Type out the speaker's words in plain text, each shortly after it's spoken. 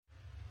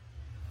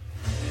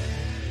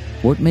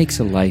What makes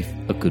a life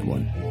a good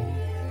one?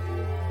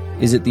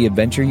 Is it the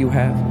adventure you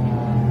have?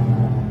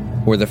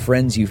 Or the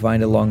friends you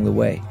find along the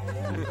way?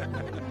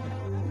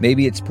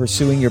 Maybe it's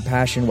pursuing your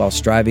passion while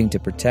striving to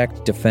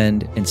protect,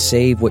 defend, and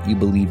save what you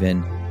believe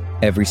in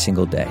every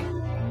single day.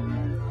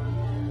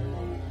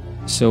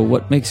 So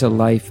what makes a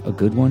life a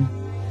good one?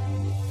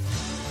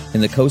 In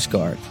the Coast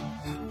Guard,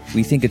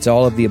 we think it's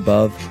all of the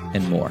above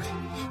and more.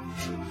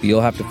 But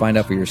you'll have to find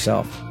out for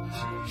yourself.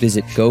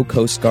 Visit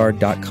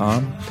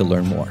gocoastguard.com to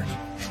learn more.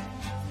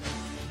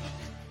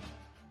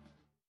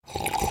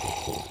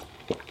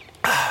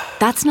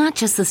 That's not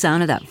just the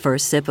sound of that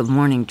first sip of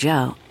Morning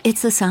Joe.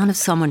 It's the sound of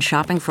someone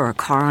shopping for a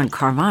car on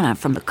Carvana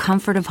from the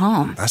comfort of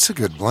home. That's a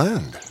good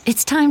blend.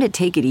 It's time to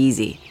take it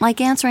easy,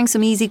 like answering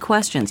some easy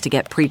questions to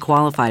get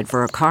pre-qualified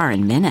for a car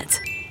in minutes.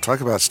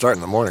 Talk about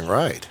starting the morning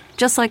right.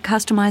 Just like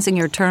customizing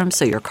your terms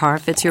so your car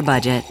fits your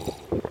budget.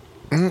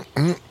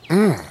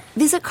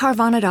 Visit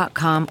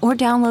Carvana.com or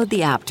download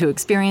the app to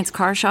experience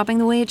car shopping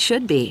the way it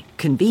should be.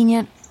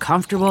 Convenient,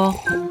 comfortable.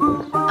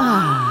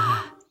 Ah.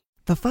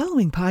 The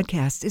following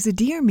podcast is a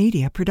Dear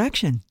Media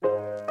production.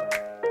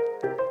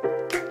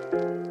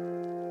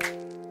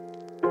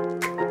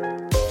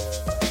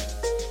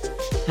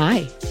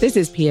 Hi, this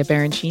is Pia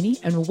Baroncini,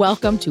 and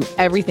welcome to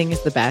Everything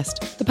is the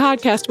Best, the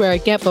podcast where I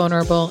get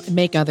vulnerable and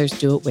make others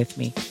do it with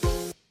me.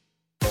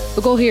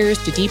 The goal here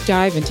is to deep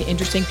dive into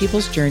interesting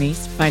people's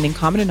journeys, finding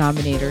common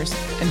denominators,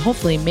 and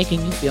hopefully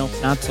making you feel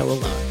not so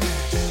alone.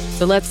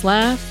 So let's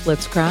laugh,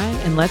 let's cry,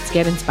 and let's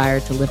get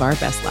inspired to live our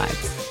best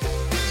lives.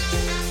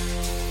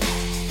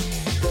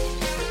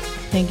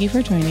 Thank you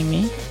for joining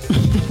me.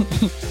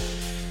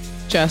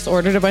 Just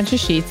ordered a bunch of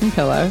sheets and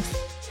pillows.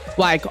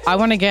 Like, I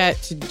want to get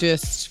to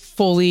just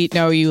fully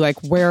know you.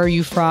 Like, where are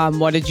you from?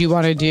 What did you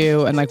want to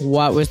do? And like,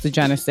 what was the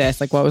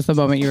genesis? Like, what was the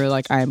moment you were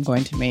like, I am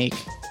going to make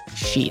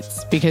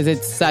sheets? Because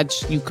it's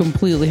such, you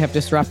completely have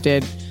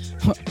disrupted,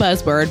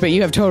 buzzword, but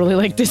you have totally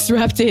like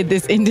disrupted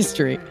this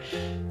industry.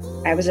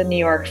 I was in New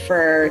York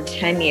for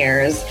 10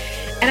 years.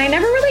 And I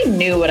never really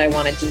knew what I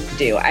wanted to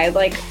do. I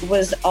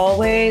was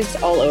always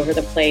all over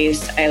the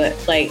place. I had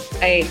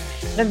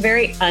a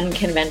very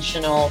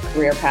unconventional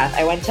career path.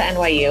 I went to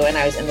NYU and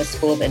I was in the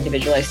School of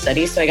Individualized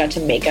Studies. So I got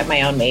to make up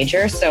my own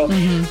major. So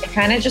I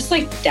kind of just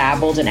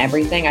dabbled in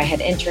everything. I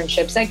had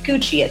internships at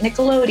Gucci, at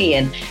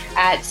Nickelodeon,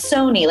 at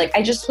Sony.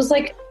 I just was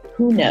like,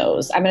 who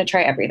knows? I'm going to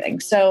try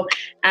everything. So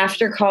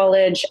after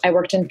college, I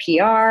worked in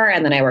PR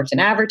and then I worked in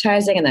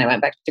advertising and then I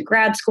went back to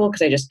grad school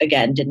because I just,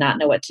 again, did not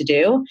know what to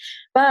do.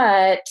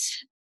 But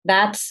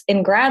that's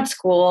in grad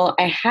school,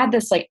 I had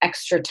this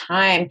extra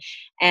time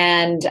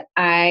and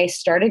I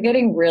started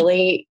getting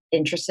really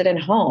interested in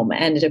home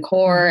and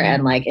decor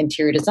and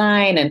interior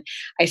design. And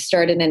I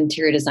started an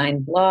interior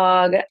design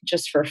blog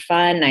just for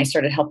fun. I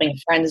started helping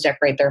friends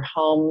decorate their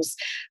homes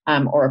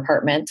or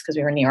apartments because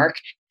we were in New York.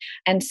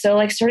 And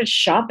so started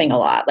shopping a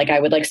lot. I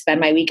would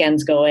spend my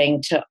weekends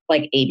going to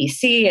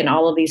ABC and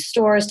all of these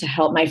stores to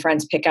help my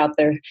friends pick out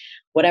their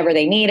whatever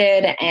they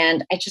needed.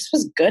 And I just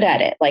was good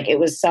at it. It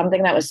was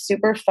something that was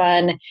super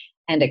fun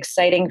and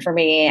exciting for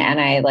me. And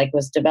I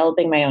was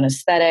developing my own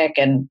aesthetic.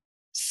 And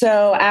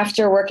so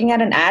after working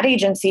at an ad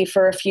agency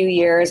for a few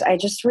years, I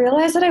just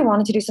realized that I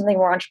wanted to do something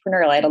more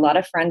entrepreneurial. I had a lot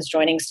of friends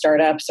joining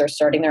startups or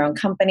starting their own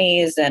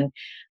companies. And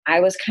I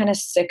was kind of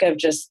sick of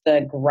just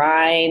the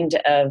grind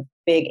of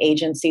big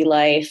agency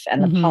life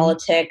and the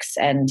politics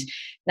and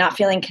not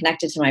feeling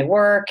connected to my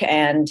work,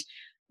 and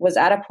was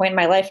at a point in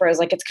my life where I was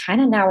like, it's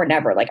kind of now or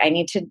never. I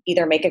need to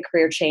either make a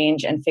career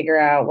change and figure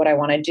out what I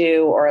want to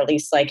do, or at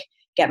least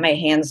get my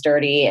hands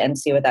dirty and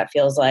see what that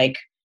feels like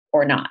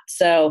or not.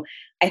 So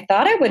I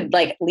thought I would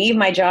leave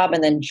my job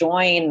and then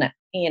join,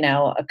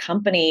 a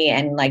company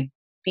and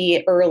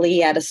be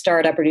early at a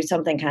startup or do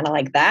something kind of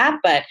like that.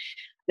 But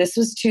this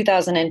was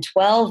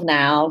 2012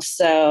 now.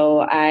 So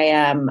I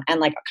and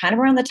kind of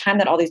around the time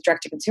that all these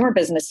direct to consumer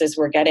businesses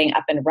were getting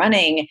up and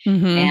running.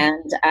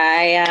 And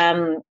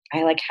I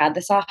had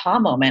this aha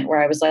moment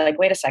where I was like,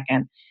 wait a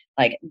second,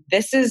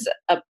 this is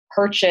a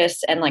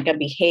purchase and a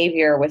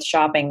behavior with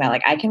shopping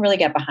that I can really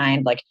get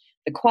behind,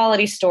 the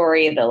quality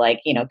story,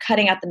 the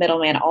cutting out the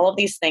middleman, all of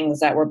these things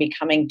that were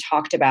becoming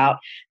talked about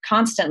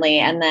constantly.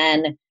 And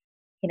then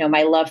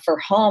my love for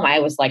home, I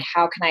was like,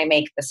 how can I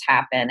make this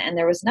happen? And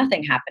there was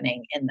nothing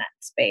happening in that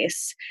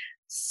space.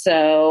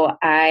 So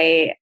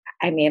I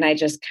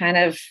just kind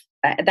of,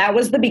 that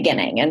was the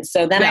beginning. And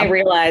so then I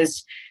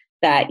realized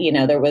that,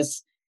 there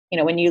was,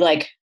 when you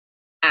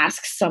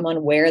ask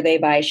someone where they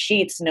buy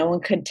sheets, no one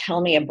could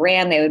tell me a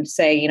brand. They would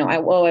say, I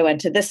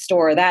went to this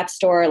store or that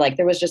store.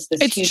 There was just this.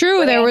 It's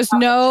true. There was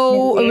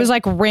no, it was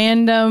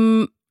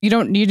random. You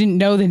didn't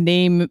know the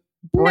name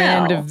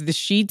brand of the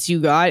sheets you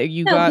got.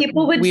 You got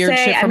people would weird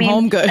say, shit from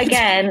Home Goods.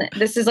 Again,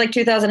 this is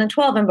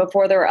 2012 and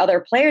before there were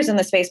other players in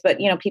the space, but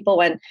people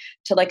went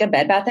to a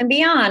Bed Bath and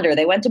Beyond, or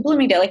they went to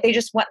Bloomingdale. They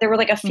just went, there were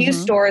a few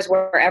stores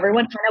where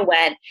everyone kind of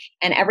went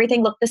and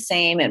everything looked the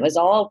same. It was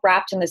all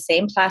wrapped in the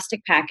same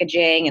plastic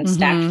packaging and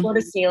stacked floor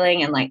to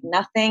ceiling, and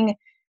nothing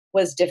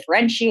was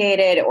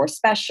differentiated or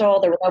special.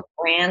 There were no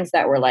brands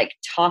that were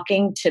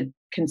talking to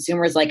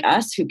consumers like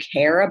us who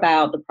care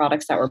about the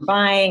products that we're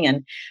buying.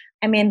 And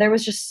I mean, there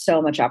was just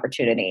so much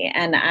opportunity.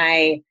 And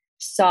I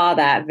saw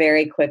that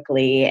very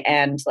quickly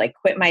and like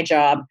quit my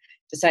job,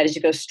 decided to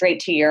go straight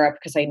to Europe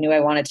because I knew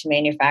I wanted to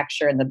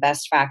manufacture in the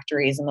best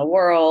factories in the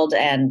world.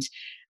 And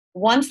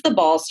once the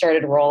ball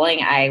started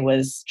rolling, I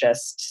was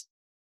just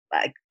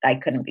like, I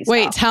couldn't be stopped.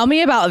 Wait, tell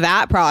me about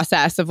that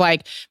process of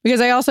like,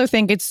 because I also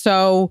think it's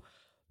so,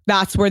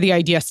 that's where the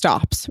idea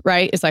stops,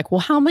 right? It's like, well,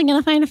 how am I going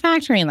to find a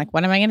factory? And like,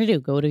 what am I going to do?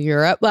 Go to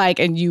Europe? Like,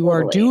 and you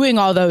are doing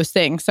all those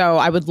things. So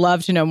I would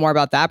love to know more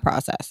about that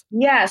process.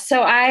 Yeah.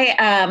 So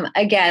I,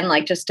 again,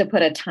 like just to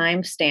put a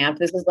timestamp,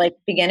 this is like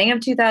beginning of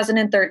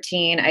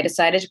 2013. I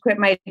decided to quit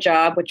my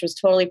job, which was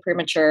totally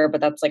premature, but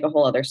that's like a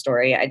whole other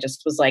story. I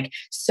just was like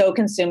so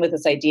consumed with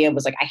this idea,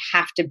 was like, I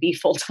have to be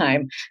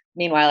full-time.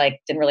 Meanwhile, I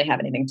didn't really have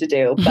anything to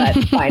do, but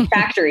find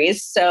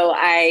factories. So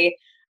I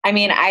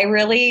mean,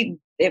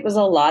 it was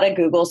a lot of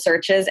Google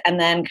searches and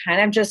then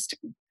kind of just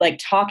like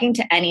talking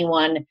to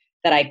anyone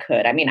that I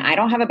could. I mean, I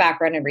don't have a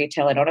background in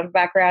retail. I don't have a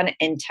background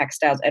in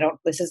textiles.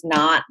 This is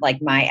not like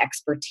my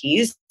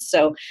expertise.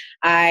 So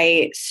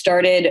I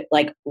started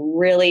like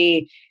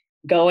really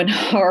going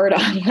hard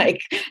on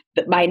like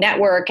my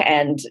network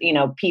and, you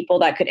know, people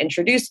that could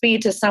introduce me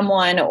to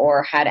someone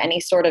or had any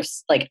sort of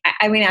like,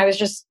 I mean, I was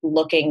just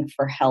looking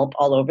for help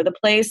all over the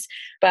place.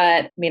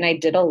 But I mean, I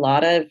did a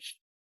lot of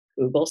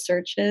Google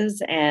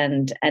searches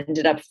and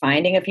ended up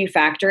finding a few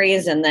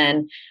factories. And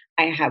then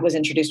I was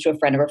introduced to a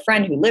friend of a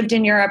friend who lived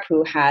in Europe,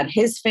 who had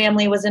his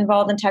family was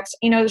involved in textiles.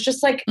 You know, it was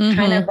just like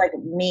kind of like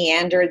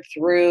meandered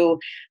through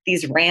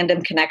these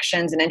random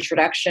connections and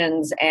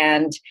introductions.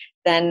 And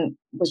then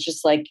was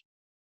just like,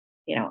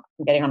 you know,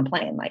 I'm getting on a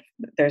plane. Like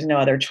there's no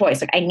other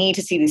choice. Like I need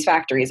to see these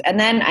factories. And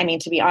then, I mean,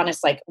 to be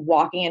honest, like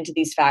walking into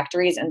these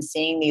factories and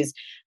seeing these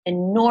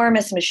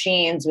enormous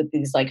machines with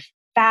these like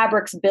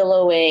fabrics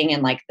billowing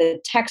and like the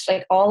text,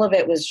 like all of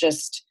it was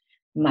just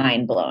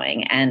mind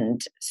blowing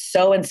and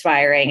so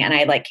inspiring. And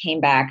I like came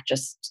back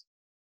just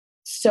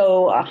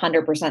so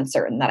 100%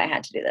 certain that I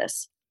had to do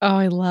this. Oh,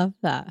 I love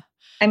that.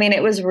 I mean,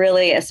 it was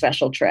really a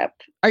special trip.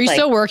 Are you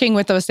still working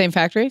with those same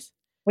factories?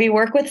 We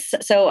work with,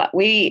 so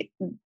we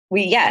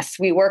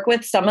work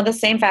with some of the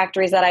same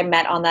factories that I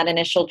met on that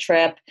initial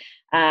trip.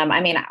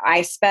 I mean,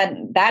 I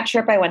spent that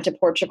trip, I went to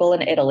Portugal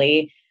and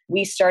Italy.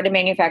 We started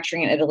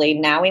manufacturing in Italy.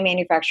 Now we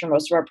manufacture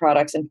most of our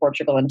products in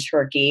Portugal and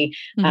Turkey.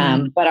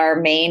 But our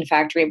main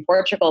factory in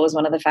Portugal was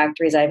one of the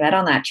factories I met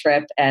on that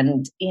trip.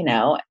 And, you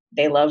know,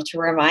 they love to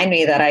remind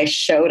me that I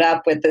showed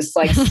up with this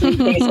like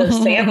suitcase of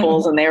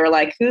samples and they were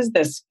like, who's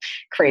this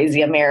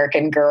crazy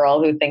American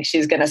girl who thinks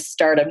she's going to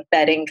start a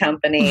bedding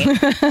company?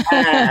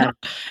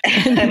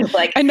 And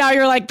like, and now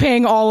you're like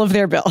paying all of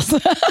their bills.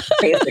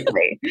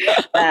 Basically.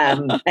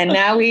 And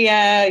now we,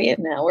 you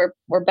know,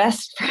 we're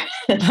best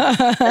friends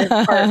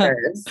and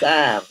partners.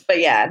 But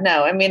yeah,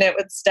 no, I mean, it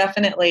was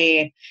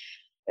definitely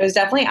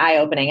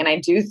eye-opening. And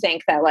I do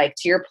think that, like,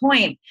 to your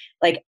point,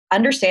 like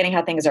understanding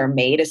how things are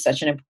made is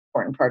such an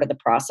important part of the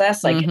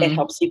process. Like it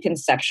helps you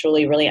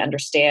conceptually really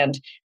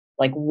understand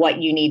like what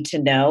you need to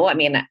know. I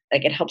mean,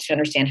 like it helps you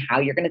understand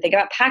how you're going to think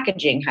about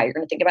packaging, how you're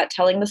going to think about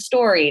telling the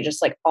story,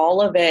 just like all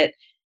of it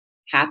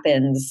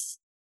happens.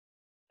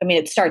 I mean,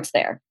 it starts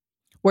there.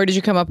 Where did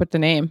you come up with the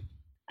name?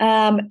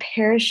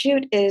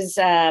 Parachute is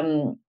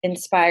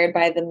inspired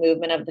by the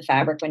movement of the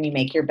fabric when you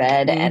make your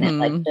bed and it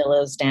like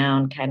billows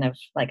down kind of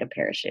like a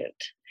parachute.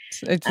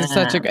 It's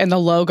such a, and the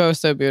logo is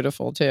so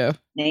beautiful too.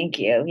 Thank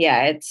you.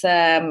 Yeah, it's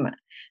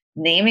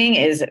naming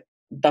is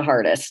the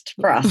hardest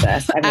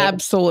process. I mean,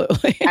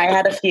 absolutely. I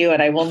had a few and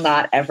I will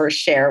not ever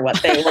share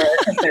what they were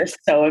because they're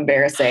so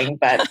embarrassing.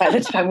 But by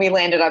the time we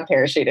landed on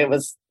Parachute, it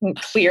was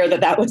clear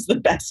that was the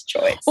best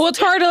choice. Well, it's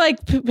hard to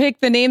like pick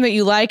the name that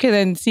you like and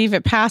then see if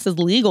it passes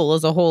legal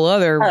is a whole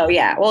other. Oh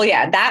yeah. Well,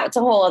 yeah, that's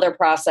a whole other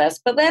process.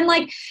 But then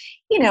like,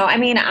 you know, I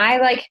mean,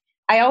 I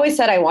always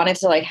said I wanted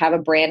to like have a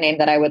brand name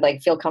that I would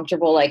like feel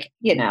comfortable, like,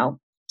 you know,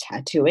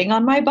 tattooing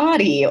on my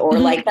body or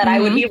like that I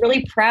would be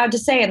really proud to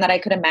say and that I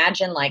could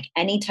imagine like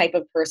any type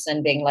of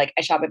person being like,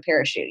 I shop at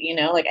Parachute, you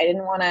know, like I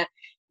didn't want to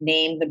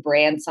name the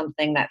brand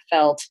something that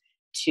felt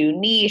too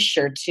niche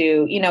or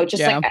too, you know,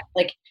 just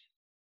like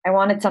I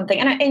wanted something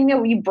and you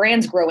know, you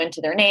brands grow into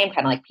their name,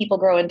 kind of like people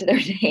grow into their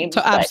names.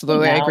 So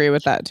absolutely. But, you know, I agree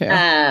with that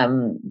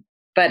too.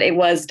 But it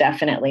was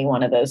definitely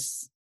one of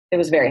those, it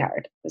was very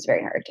hard. It was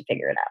very hard to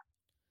figure it out.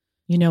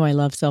 You know, I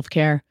love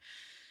self-care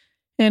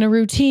and a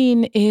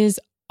routine is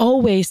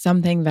always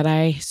something that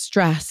I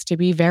stress to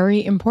be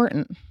very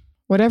important.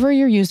 Whatever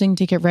you're using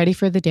to get ready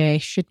for the day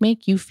should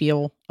make you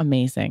feel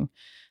amazing.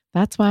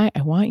 That's why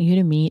I want you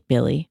to meet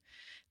Billie.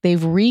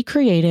 They've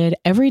recreated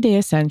everyday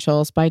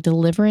essentials by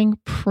delivering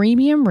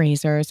premium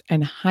razors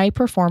and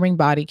high-performing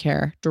body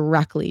care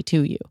directly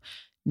to you.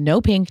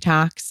 No pink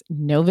tax,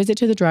 no visit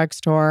to the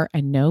drugstore,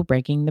 and no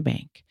breaking the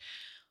bank.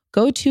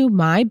 Go to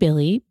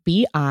mybillie,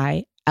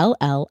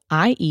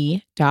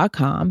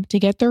 BILLIE.com to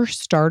get their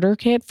starter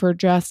kit for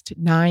just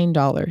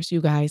 $9.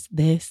 You guys,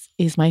 this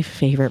is my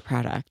favorite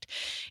product.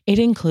 It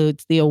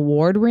includes the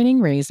award-winning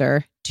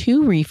razor,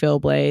 2 refill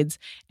blades,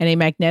 and a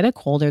magnetic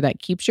holder that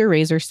keeps your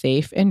razor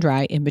safe and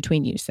dry in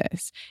between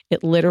uses.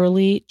 It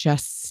literally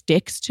just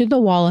sticks to the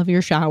wall of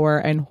your shower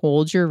and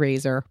holds your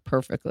razor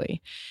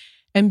perfectly.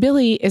 And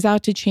Billie is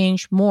out to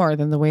change more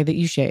than the way that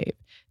you shave.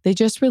 They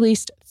just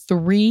released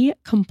 3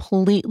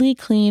 completely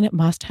clean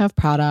must-have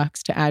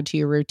products to add to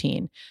your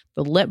routine: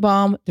 the lip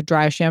balm, the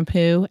dry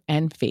shampoo,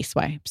 and face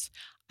wipes.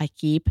 I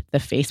keep the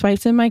face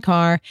wipes in my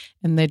car,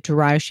 and the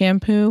dry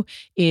shampoo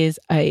is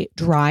a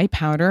dry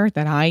powder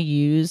that I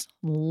use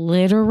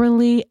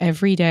literally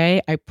every day.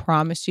 I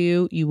promise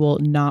you, you will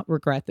not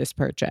regret this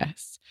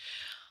purchase.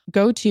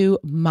 Go to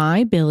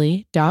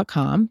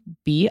mybillie.com,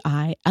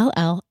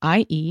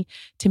 BILLIE,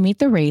 to meet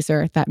the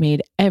razor that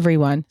made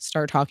everyone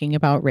start talking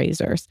about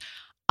razors.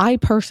 I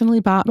personally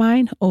bought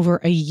mine over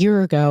a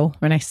year ago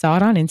when I saw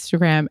it on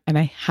Instagram, and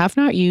I have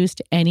not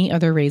used any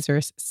other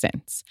razors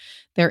since.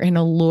 They're an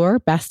Allure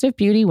Best of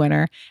Beauty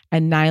winner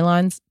and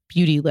Nylon's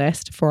Beauty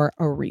List for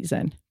a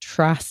reason.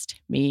 Trust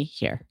me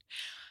here.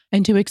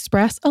 And to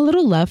express a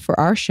little love for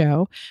our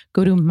show,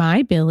 go to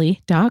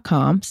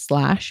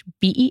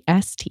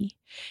mybillie.com/BEST.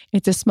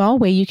 It's a small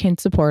way you can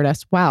support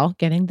us while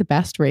getting the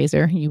best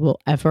razor you will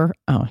ever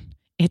own.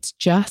 It's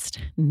just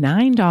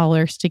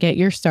 $9 to get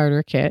your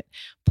starter kit,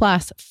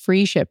 plus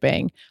free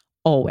shipping,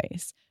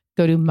 always.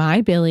 Go to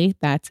mybillie,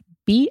 that's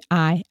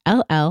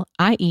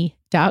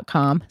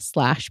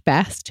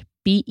BILLIE.com/best,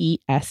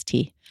 BEST.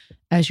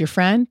 As your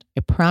friend,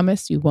 I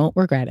promise you won't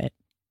regret it.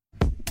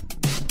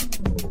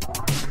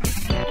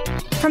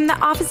 From the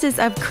offices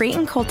of Create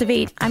and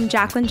Cultivate, I'm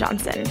Jacqueline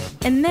Johnson,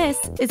 and this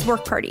is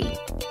Work Party,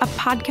 a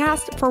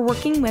podcast for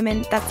working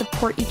women that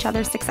support each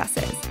other's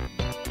successes.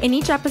 In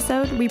each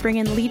episode, we bring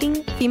in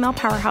leading female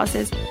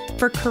powerhouses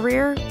for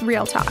career,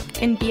 real talk,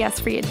 and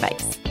BS-free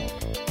advice.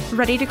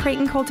 Ready to create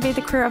and cultivate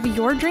the career of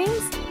your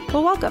dreams?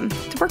 Well, welcome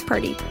to Work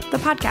Party, the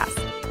podcast.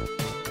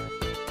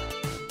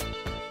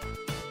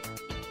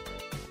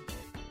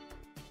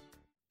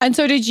 And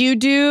so did you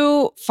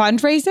do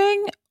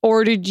fundraising,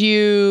 or did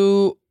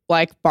you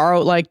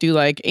do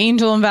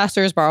angel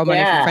investors, borrow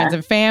money from friends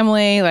and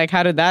family? Like,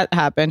 how did that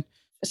happen?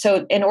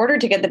 So in order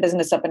to get the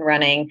business up and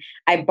running,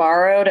 I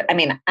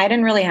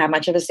didn't really have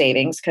much of a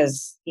savings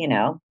because,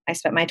 I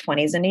spent my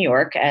 20s in New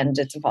York and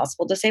it's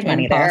impossible to save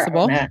money there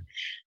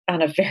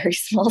on a very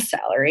small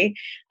salary.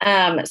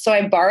 So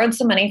I borrowed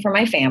some money from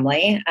my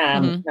family,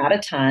 not a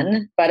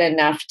ton, but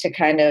enough to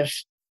kind of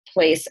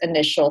place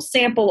initial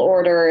sample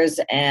orders.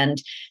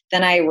 And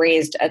then I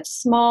raised a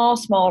small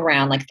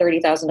round, like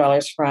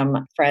 $30,000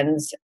 from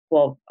friends.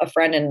 Well, a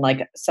friend and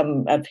like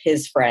some of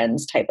his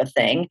friends type of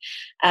thing.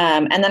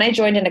 And then I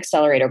joined an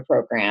accelerator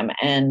program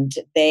and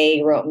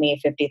they wrote me a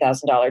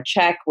 $50,000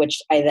 check,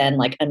 which I then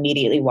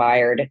immediately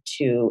wired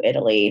to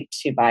Italy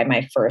to buy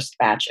my first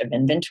batch of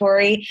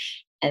inventory.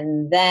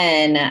 And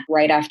then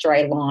right after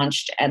I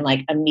launched and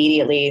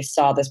immediately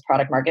saw this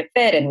product market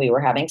fit and we were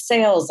having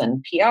sales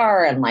and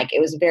PR and it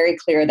was very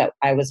clear that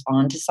I was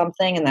onto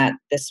something and that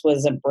this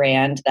was a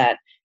brand that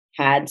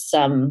had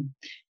some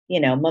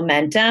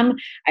momentum,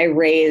 I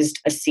raised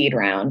a seed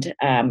round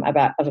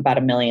about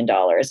 $1 million.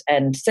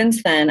 And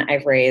since then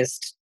I've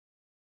raised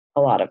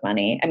a lot of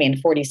money.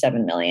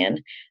 $47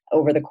 million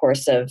over the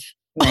course of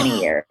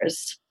many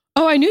years.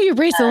 Oh, I knew you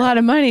raised a lot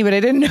of money, but I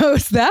didn't know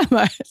it's that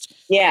much.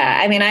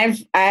 Yeah.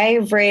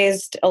 I've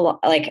raised a lot,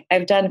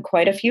 I've done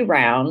quite a few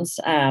rounds.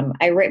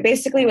 I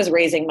basically was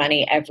raising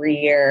money every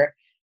year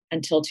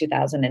until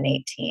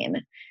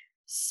 2018.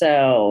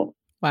 So,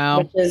 wow.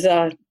 Which is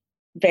a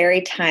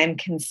very time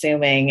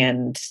consuming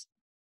and,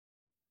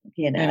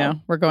 I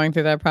know we're going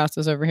through that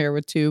process over here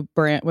with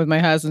with my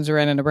husband's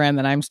running a brand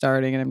that I'm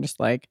starting. And I'm just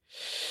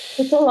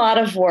it's a lot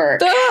of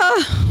work.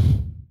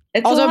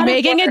 Also,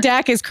 making a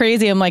deck is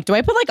crazy. I'm like, do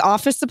I put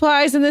office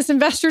supplies in this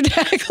investor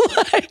deck?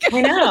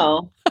 I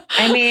know.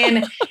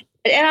 And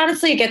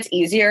honestly, it gets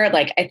easier.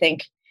 I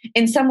think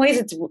in some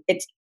ways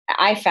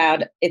I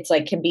found it's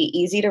can be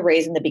easy to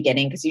raise in the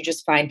beginning because you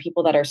just find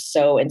people that are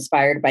so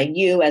inspired by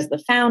you as the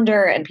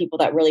founder and people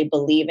that really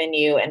believe in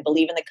you and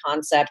believe in the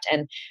concept.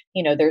 And,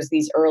 there's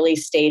these early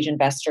stage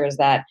investors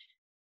that,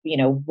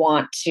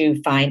 want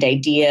to find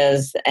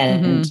ideas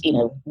and,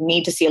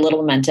 need to see a little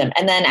momentum.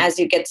 And then as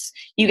you get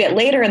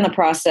later in the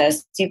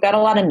process, you've got a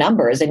lot of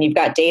numbers and you've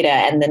got data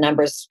and the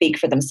numbers speak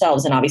for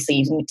themselves. And obviously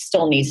you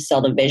still need to sell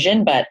the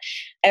vision, but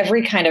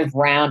every kind of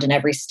round and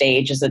every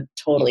stage is a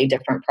totally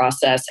different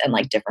process and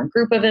different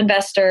group of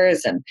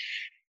investors and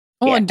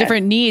and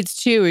different needs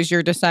too, as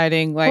you're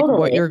deciding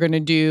what you're going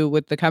to do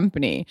with the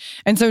company.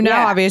 And so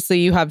now obviously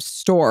you have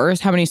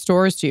stores. How many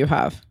stores do you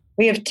have?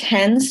 We have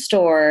 10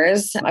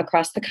 stores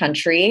across the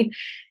country.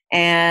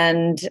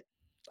 And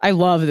I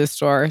love the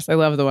stores. I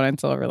love the one in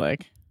Silver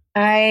Lake.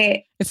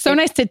 It's so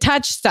nice to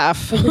touch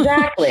stuff.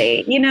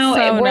 Exactly.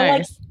 So we're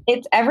nice.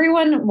 it's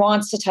everyone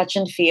wants to touch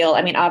and feel.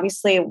 I mean,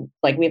 obviously,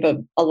 like we have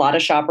a lot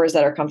of shoppers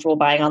that are comfortable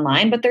buying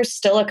online, but there's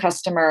still a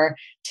customer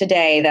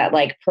today that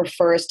like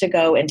prefers to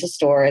go into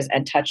stores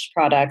and touch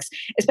products,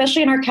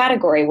 especially in our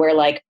category where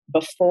like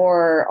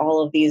before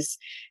all of these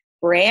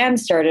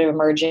brands started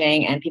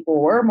emerging and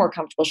people were more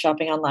comfortable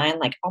shopping online,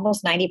 like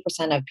almost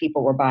 90% of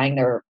people were buying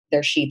their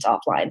sheets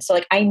offline. So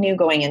like I knew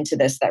going into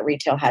this that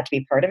retail had to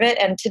be part of it.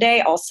 And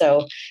today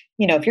also,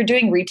 if you're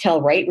doing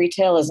retail right,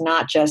 retail is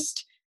not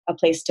just a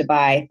place to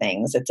buy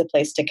things. It's a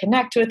place to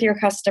connect with your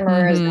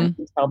customers and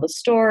to tell the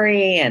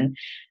story. And,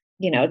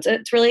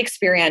 it's really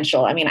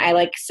experiential. I mean, I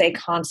like say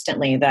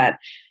constantly that,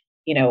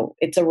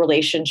 it's a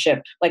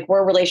relationship, like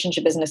we're a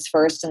relationship business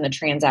first and the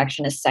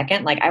transaction is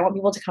second. Like I want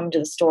people to come to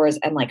the stores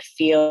and like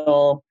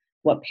feel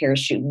what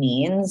Parachute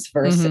means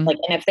versus like,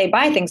 and if they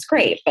buy things,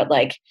 great. But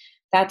like,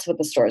 that's what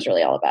the store is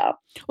really all about.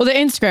 Well, the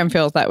Instagram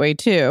feels that way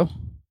too.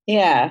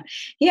 Yeah.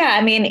 Yeah.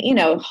 I mean,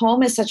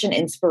 home is such an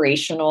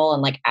inspirational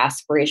and like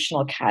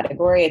aspirational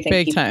category. I think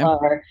Big people time.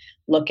 are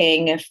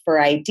looking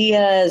for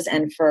ideas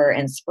and for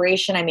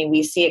inspiration. I mean,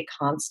 we see it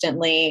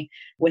constantly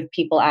with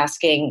people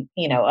asking,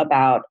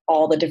 about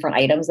all the different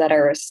items that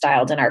are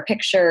styled in our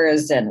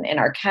pictures and in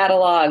our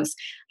catalogs,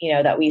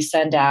 that we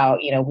send out.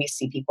 We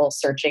see people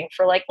searching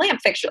for like lamp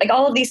fixture, like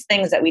all of these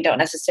things that we don't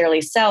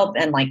necessarily sell,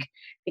 and like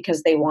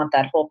because they want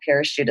that whole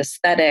Parachute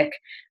aesthetic.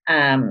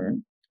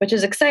 Which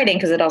is exciting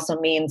because it also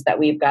means that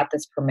we've got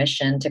this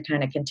permission to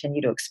kind of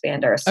continue to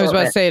expand our assortment. I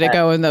was about to say to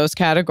go in those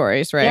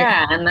categories, right?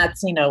 Yeah. And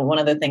that's, one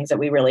of the things that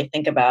we really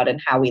think about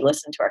and how we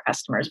listen to our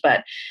customers.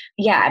 But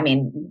yeah, I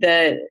mean,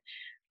 the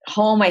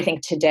home, I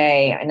think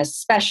today, and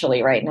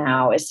especially right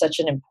now, is such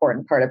an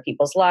important part of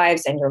people's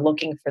lives. And you're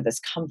looking for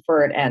this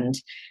comfort. And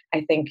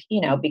I think,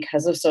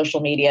 because of social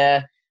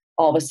media,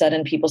 all of a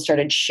sudden people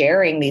started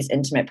sharing these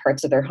intimate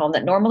parts of their home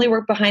that normally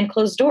were behind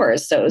closed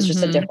doors. So it was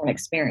just a different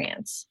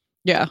experience.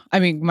 Yeah. I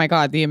mean, my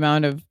God, the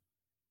amount of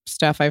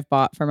stuff I've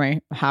bought for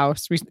my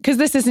house recently, because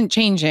this isn't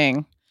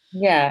changing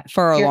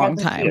for a long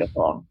time.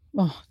 Beautiful.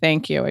 Oh,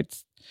 thank you.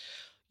 It's,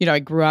 I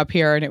grew up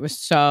here and it was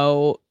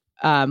so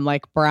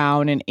like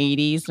brown and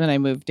 80s when I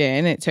moved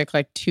in. It took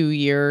like 2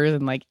 years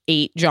and like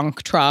 8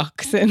 junk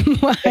trucks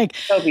and like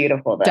it's so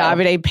beautiful. Though.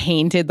 Davide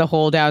painted the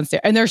whole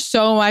downstairs. And there's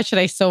so much that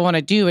I still want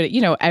to do,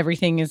 but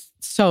everything is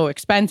so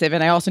expensive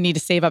and I also need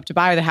to save up to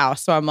buy the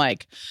house. So I'm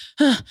like,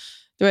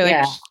 but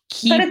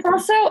it's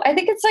also, I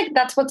think it's like,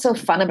 that's what's so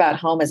fun about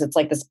home is it's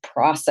like this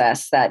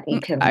process that you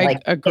can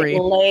agree.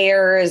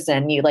 Layers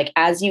and you like,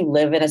 as you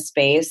live in a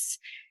space,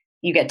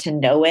 you get to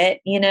know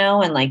it,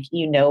 and like,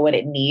 what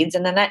it needs.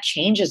 And then that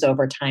changes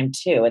over time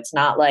too. It's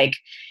not like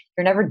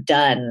you're never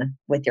done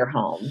with your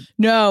home.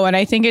 No. And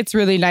I think it's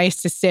really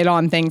nice to sit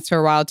on things for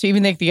a while too.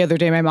 Even like the other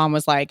day, my mom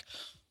was like,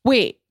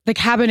 wait, the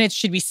cabinets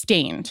should be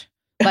stained.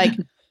 Like,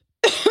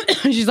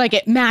 she's like,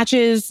 it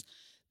matches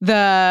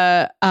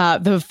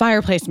the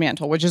fireplace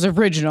mantle, which is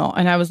original.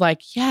 And I was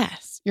like,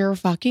 yes, you're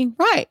fucking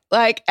right.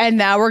 Like, and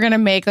now we're going to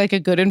make like a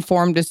good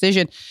informed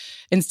decision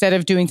instead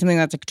of doing something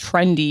that's like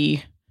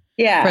trendy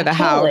for the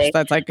house.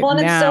 That's like, well,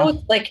 and it's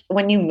so like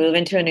when you move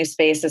into a new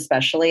space,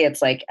 especially,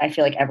 it's like, I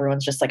feel like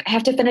everyone's just like, I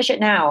have to finish it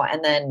now.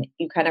 And then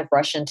you kind of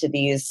rush into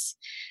these,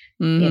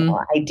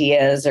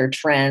 ideas or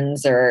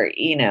trends or,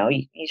 you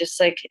just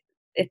like,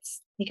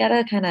 you got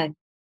to kind of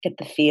get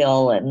the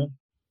feel and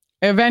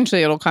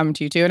eventually it'll come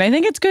to you too. And I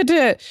think it's good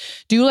to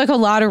do like a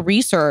lot of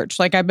research.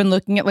 Like I've been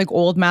looking at like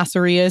old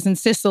masserias in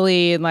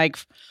Sicily and like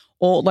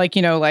old, like,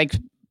 like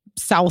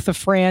south of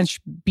France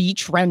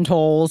beach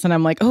rentals. And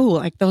I'm like, oh,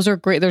 like those are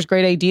great. There's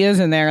great ideas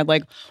in there.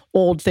 Like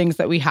old things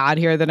that we had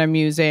here that I'm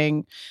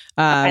using.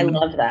 I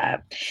love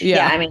that.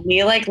 Yeah. I mean,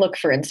 we like look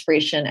for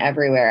inspiration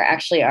everywhere.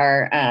 Actually,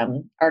 our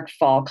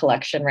fall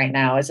collection right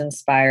now is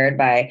inspired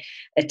by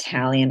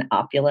Italian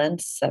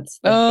opulence. That's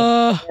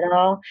the thing at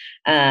all.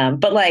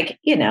 But like,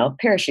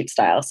 Parachute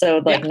style.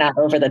 So like not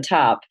over the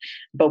top,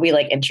 but we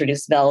like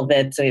introduced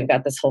velvet. So we've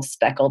got this whole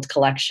speckled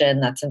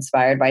collection that's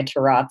inspired by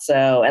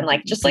terrazzo and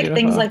like, just like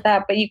things like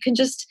that. But you can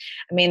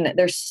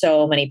there's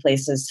so many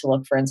places to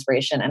look for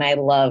inspiration. And I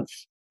love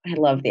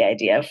the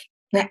idea of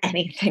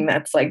anything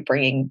that's like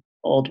bringing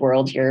old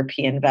world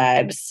European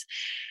vibes.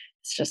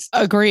 It's just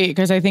agree,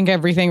 because I think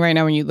everything right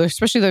now, when you look,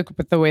 especially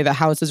with the way the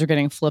houses are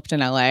getting flipped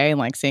in LA, and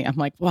like seeing, I'm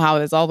like, wow,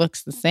 this all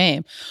looks the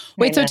same.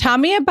 Wait, so tell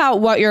me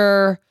about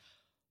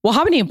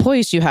how many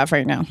employees do you have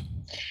right now?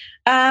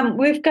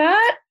 We've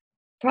got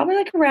probably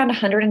like around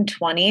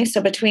 120.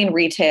 So between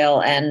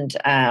retail and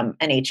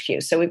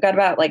HQ. So we've got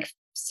about like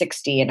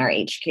 60 in our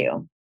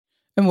HQ.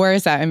 And where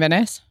is that, in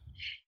Venice?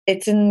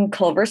 It's in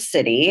Culver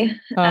City.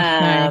 Oh,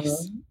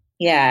 nice.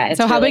 Yeah.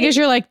 So how big is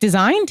your like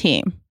design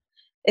team?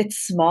 It's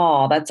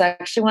small. That's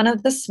actually one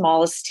of the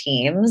smallest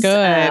teams.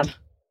 Good.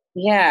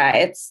 Yeah,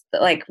 it's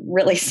like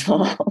really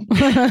small.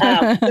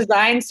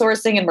 Design,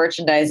 sourcing, and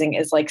merchandising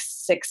is like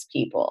 6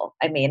 people.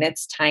 I mean,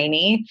 it's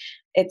tiny.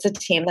 It's a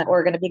team that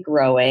we're going to be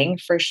growing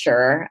for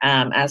sure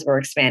as we're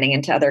expanding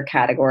into other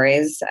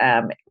categories.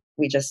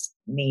 We just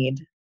need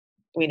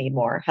we need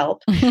more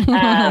help.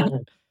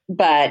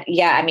 But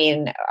yeah, I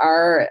mean,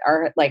 our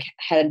like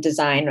head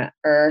designer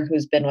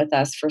who's been with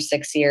us for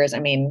 6 years, I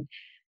mean,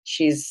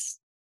 she's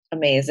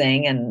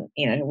amazing. And,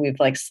 we've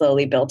like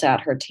slowly built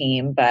out her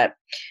team, but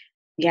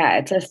yeah,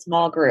 it's a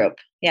small group.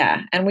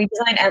 Yeah. And we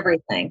design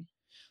everything.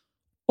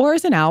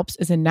 Ors and Alps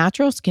is a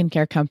natural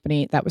skincare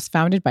company that was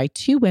founded by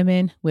 2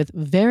 women with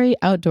very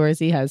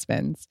outdoorsy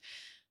husbands.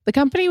 The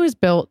company was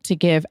built to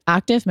give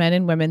active men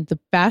and women the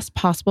best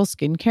possible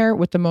skincare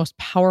with the most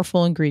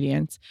powerful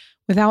ingredients,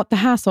 without the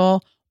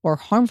hassle or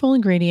harmful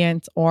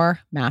ingredients or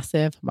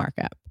massive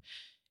markup.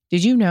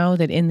 Did you know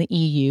that in the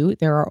EU,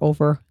 there are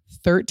over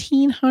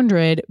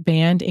 1,300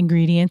 banned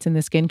ingredients in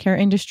the skincare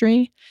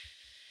industry?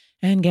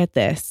 And get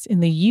this, in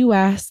the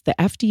US, the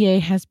FDA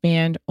has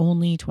banned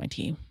only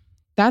 20.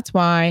 That's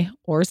why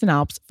Ors and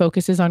Alps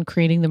focuses on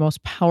creating the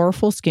most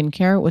powerful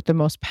skincare with the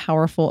most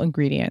powerful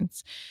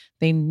ingredients.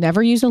 They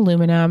never use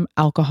aluminum,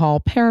 alcohol,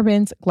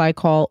 parabens,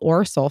 glycol,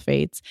 or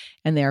sulfates,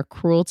 and they are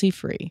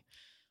cruelty-free.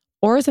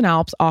 Ors and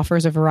Alps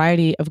offers a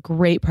variety of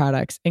great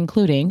products,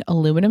 including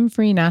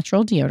aluminum-free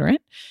natural deodorant,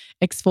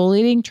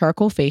 exfoliating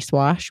charcoal face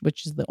wash,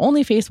 which is the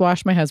only face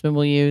wash my husband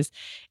will use,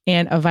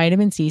 and a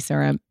vitamin C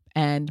serum,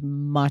 and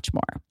much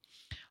more.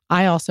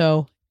 I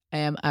also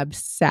am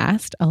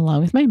obsessed,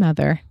 along with my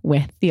mother,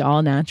 with the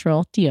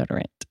all-natural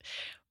deodorant.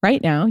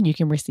 Right now, you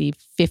can receive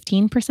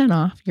 15%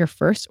 off your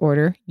first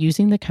order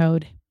using the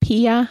code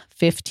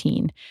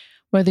PIA15.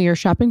 Whether you're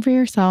shopping for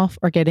yourself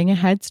or getting a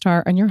head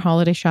start on your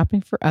holiday shopping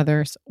for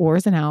others,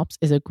 Ors and Alps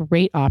is a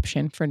great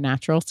option for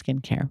natural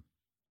skincare.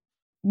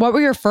 What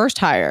were your first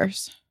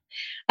hires?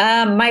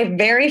 My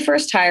very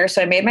first hire.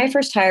 So I made my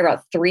first hire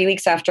about 3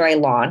 weeks after I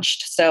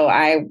launched. So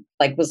I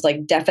was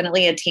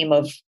definitely a team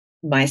of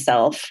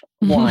myself,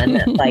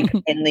 one,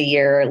 in the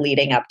year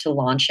leading up to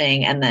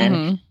launching, and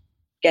then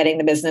getting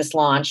the business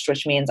launched,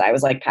 which means I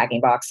was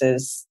packing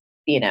boxes,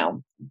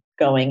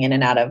 going in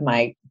and out of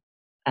my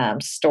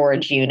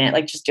storage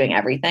unit, just doing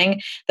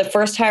everything. The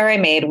first hire I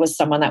made was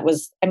someone that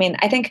was,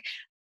 I think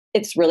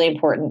it's really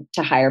important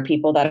to hire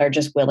people that are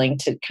just willing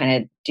to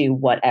kind of do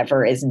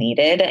whatever is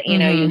needed.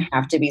 You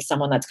have to be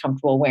someone that's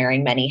comfortable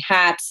wearing many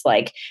hats.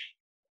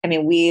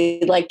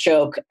 We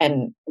joke,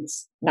 and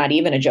it's not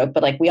even a joke,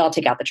 but we all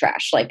take out the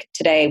trash.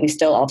 Today, we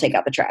still all take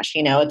out the trash.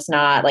 It's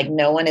not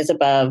no one is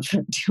above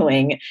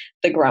doing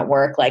the grunt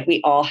work.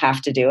 We all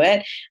have to do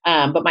it.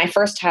 But my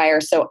first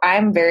hire, so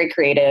I'm very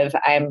creative.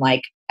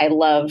 I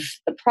love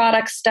the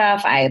product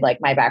stuff.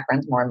 My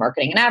background's more in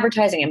marketing and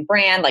advertising and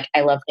brand.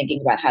 I love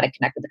thinking about how to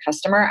connect with the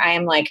customer. I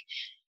am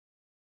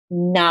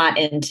not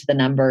into the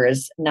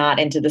numbers, not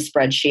into the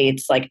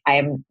spreadsheets. I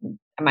am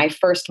my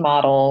first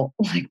model,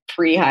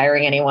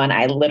 pre-hiring anyone,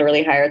 I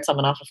literally hired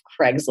someone off of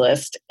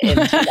Craigslist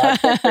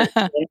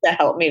to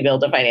help me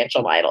build a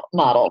financial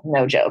model.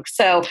 No joke.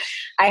 So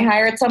I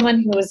hired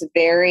someone who was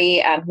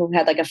very, who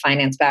had a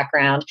finance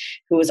background,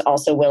 who was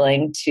also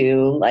willing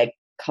to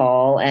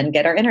call and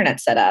get our internet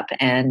set up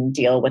and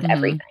deal with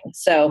everything.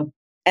 So,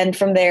 and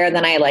from there,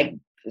 then I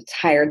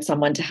hired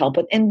someone to help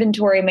with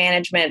inventory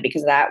management,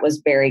 because that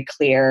was very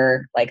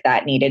clear,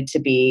 that needed to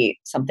be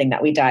something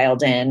that we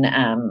dialed in.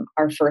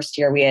 Our first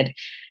year we had,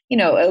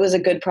 it was a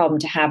good problem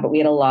to have, but we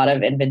had a lot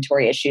of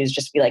inventory issues.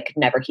 Just we could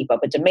never keep up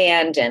with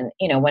demand. And,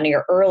 when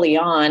you're early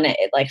on,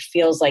 it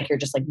feels like you're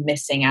just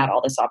missing out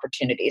all this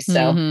opportunity.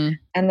 So,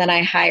 and then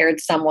I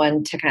hired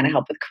someone to kind of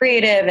help with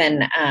creative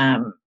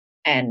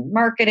and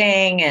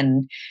marketing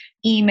and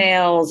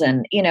emails.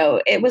 And,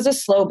 it was a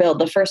slow build.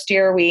 The first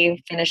year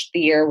we finished the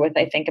year with,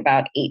 I think,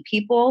 about 8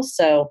 people.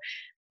 So,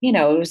 it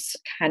was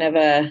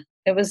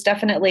it was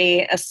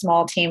definitely a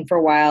small team for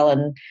a while.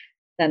 And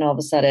then all of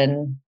a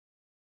sudden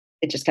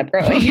it just kept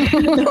growing.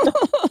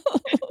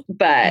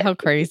 But how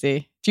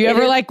crazy. Do you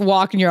ever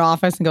walk in your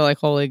office and go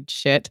holy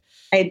shit?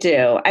 I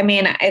do. I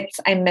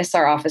miss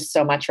our office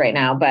so much right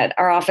now, but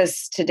our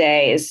office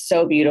today is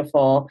so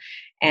beautiful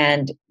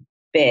and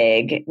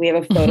big. We have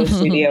a photo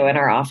studio in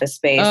our office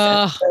space.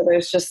 So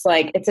there's just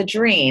it's a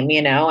dream,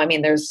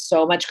 there's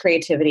so much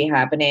creativity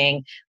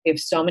happening. We have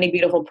so many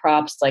beautiful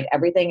props.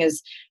 Everything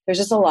there's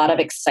just a lot of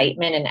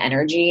excitement and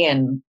energy.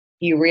 And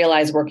you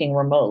realize working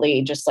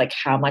remotely, just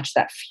how much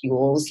that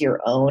fuels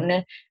your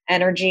own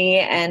energy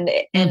and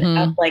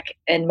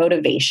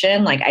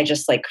motivation. I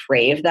just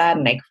crave that,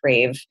 and I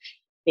crave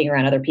being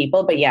around other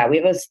people. But yeah, we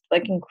have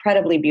a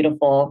incredibly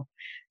beautiful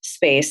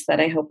space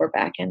that I hope we're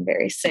back in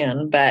very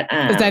soon. But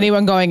is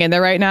anyone going in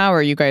there right now,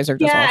 or you guys are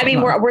just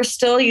we're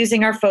still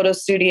using our photo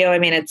studio.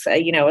 It's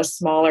a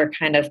smaller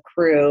kind of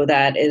crew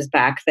that is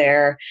back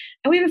there,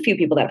 and we have a few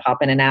people that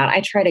pop in and out. I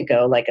try to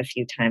go a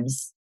few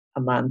times a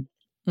month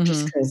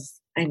just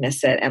because I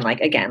miss it. And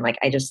again,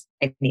 I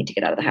need to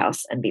get out of the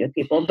house and be with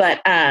people.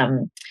 But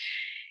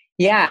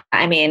yeah,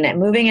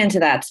 moving into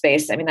that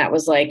space, that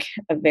was a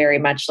very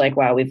much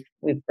wow,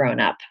 we've grown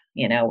up.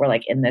 We're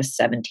in this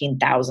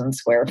 17,000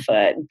 square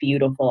foot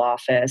beautiful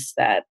office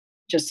that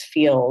just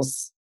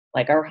feels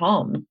like our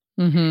home.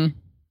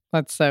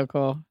 That's so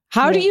cool.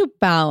 How do you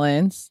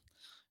balance,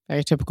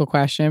 very typical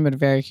question, but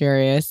very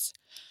curious,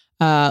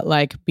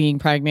 like being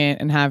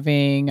pregnant and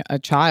having a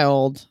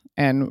child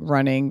and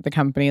running the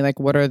company? Like,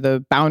 what are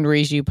the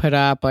boundaries you put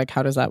up? Like,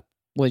 how does that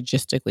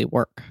logistically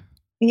work?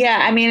 Yeah,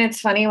 I mean,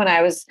 it's funny, when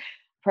I was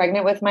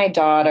pregnant with my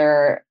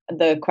daughter,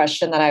 the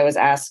question that I was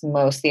asked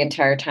most the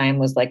entire time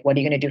was like, what are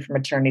you going to do for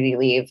maternity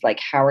leave? Like,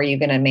 how are you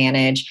going to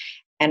manage?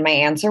 And my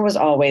answer was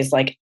always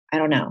like, I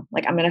don't know.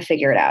 Like, I'm going to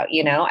figure it out.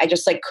 I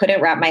just like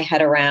couldn't wrap my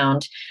head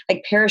around,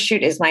 like,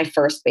 Parachute is my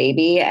first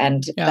baby,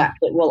 and that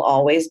it will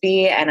always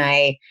be. And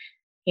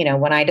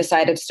when I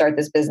decided to start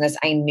this business,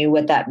 I knew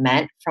what that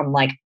meant from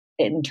like,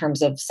 in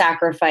terms of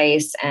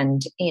sacrifice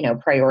and,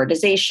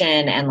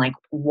 prioritization and like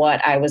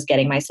what I was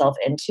getting myself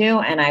into.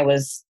 And I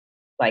was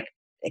like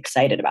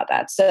excited about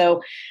that.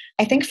 So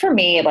I think for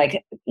me,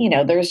 like,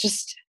 there's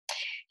just,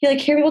 you like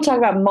hear people talk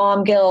about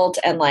mom guilt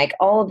and like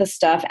all of the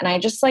stuff. And I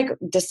just like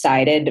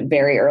decided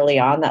very early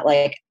on that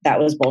like, that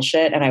was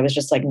bullshit. And I was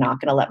just like, not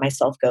going to let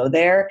myself go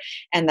there.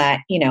 And that,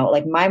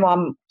 like my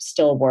mom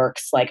still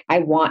works. Like I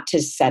want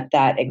to set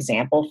that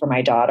example for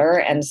my daughter.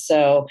 And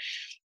so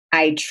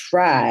I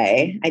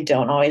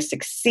don't always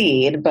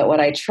succeed, but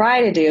what I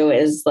try to do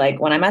is like,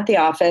 when I'm at the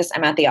office,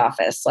 I'm at the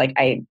office. Like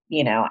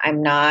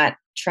I'm not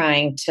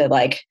trying to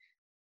like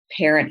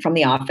parent from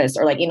the office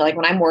or like, like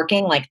when I'm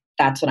working, like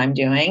that's what I'm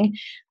doing.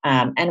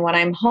 And when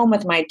I'm home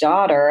with my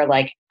daughter,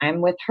 like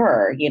I'm with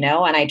her, and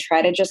I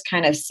try to just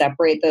kind of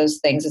separate those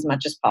things as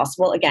much as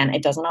possible. Again,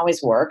 it doesn't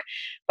always work,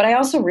 but I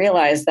also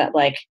realize that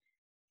like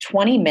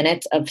 20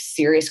 minutes of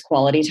serious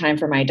quality time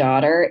for my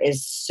daughter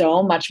is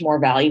so much more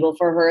valuable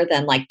for her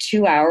than like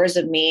 2 hours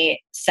of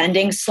me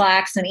sending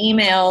Slacks and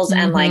emails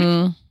and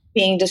like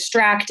being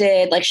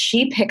distracted. Like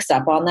she picks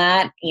up on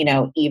that,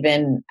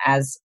 even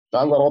as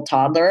a little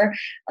toddler,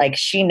 like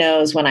she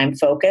knows when I'm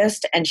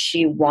focused and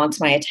she wants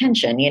my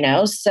attention,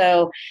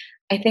 So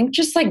I think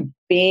just like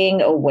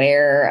being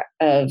aware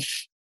of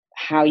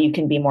how you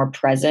can be more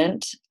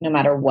present no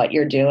matter what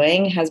you're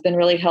doing has been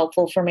really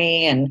helpful for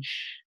me. And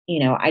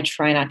I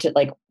try not to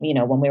like,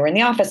 when we were in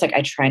the office, like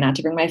I try not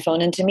to bring my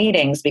phone into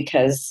meetings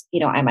because,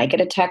 I might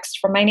get a text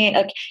from my name.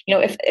 Like,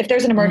 if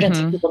there's an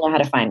emergency, people know how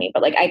to find me,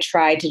 but like, I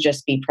try to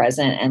just be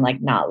present and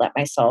like not let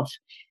myself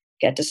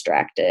get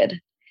distracted.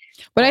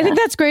 But I think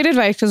that's great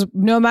advice because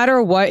no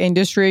matter what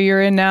industry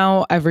you're in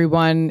now,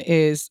 everyone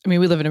is, we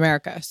live in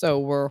America, so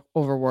we're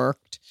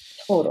overworked.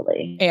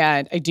 Totally.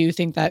 And I do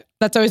think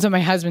that's always what my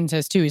husband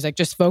says too. He's like,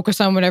 just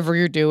focus on whatever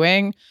you're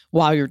doing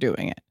while you're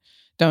doing it.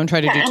 Don't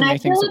try to do too many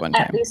things at one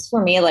time. At least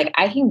for me, like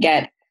I can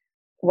get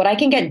what I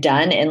can get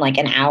done in like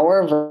an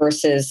hour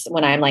versus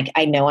when I'm like,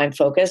 I know I'm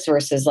focused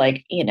versus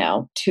like,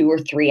 2 or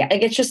 3.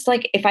 Like, it's just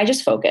like, if I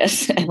just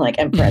focus and like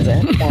I'm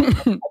present, then I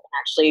can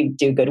actually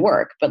do good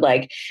work. But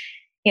like,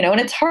 and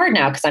it's hard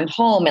now because I'm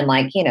home and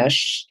like,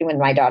 when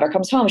my daughter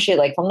comes home, she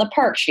like from the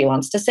park, she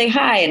wants to say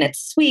hi and it's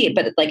sweet,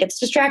 but like, it's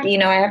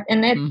distracting,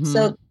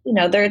 so,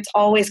 it's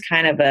always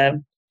kind of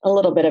a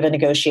little bit of a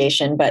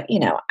negotiation, but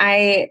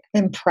I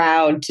am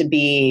proud to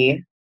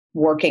be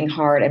working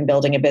hard and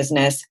building a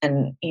business.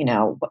 And,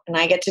 and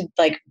I get to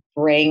like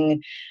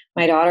bring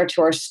my daughter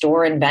to our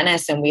store in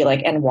Venice and we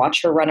like, and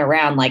watch her run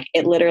around. Like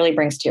it literally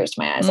brings tears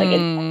to my eyes. Like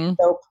I'm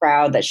so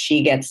proud that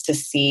she gets to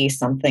see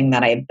something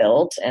that I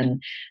built.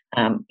 And,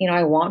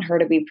 I want her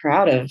to be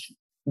proud of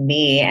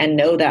me and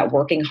know that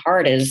working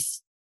hard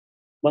is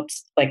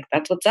that's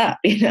what's up,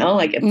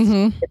 like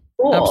it's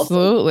cool.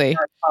 Absolutely. To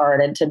work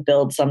hard and to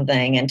build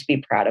something and to be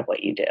proud of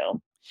what you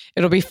do.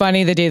 It'll be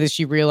funny the day that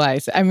she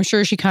realizes. I'm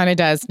sure she kind of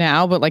does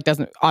now, but like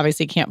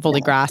can't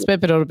fully grasp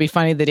it. But it'll be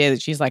funny the day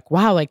that she's like,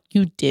 wow, like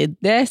you did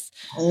this.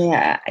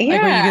 Yeah. Like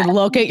when you can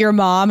look at your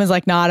mom as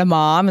like not a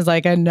mom, as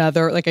like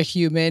another, like a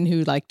human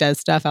who like does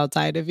stuff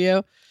outside of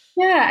you.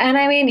 Yeah. And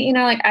I mean,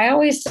 like I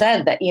always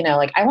said that,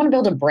 like I want to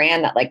build a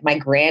brand that like my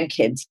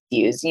grandkids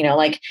use,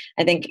 like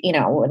I think,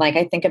 like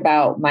I think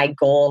about my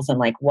goals and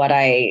like what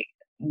I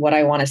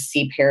want to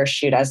see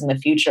Parachute as in the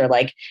future.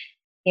 Like,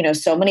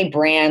 so many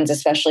brands,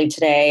 especially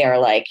today, are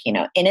like, in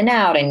and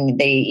out and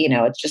they,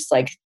 it's just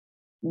like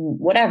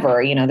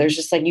whatever, there's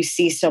just like, you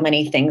see so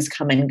many things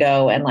come and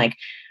go. And like,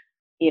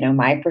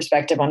 my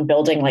perspective on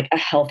building like a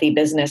healthy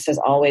business has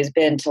always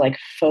been to like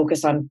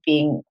focus on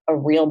being a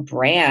real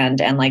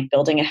brand and like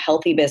building a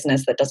healthy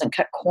business that doesn't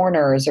cut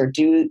corners or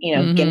do,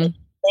 gimmick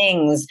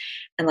things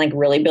and like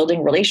really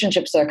building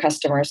relationships with our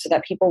customers so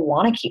that people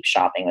want to keep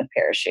shopping with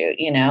Parachute,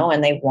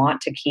 and they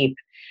want to keep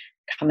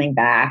coming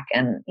back.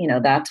 And,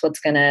 that's what's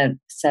going to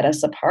set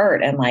us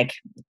apart. And like,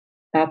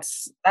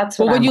 that's what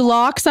when you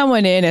lock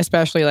someone in,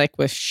 especially like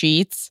with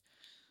sheets,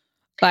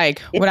 like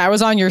when I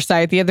was on your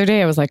site the other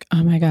day, I was like,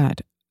 oh my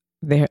God,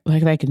 they're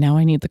like now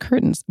I need the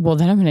curtains. Well,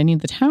 then I'm going to need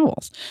the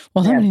towels.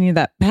 Well, then I'm going to need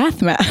that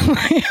bath mat.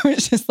 It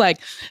was just like,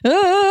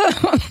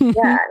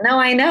 yeah, no,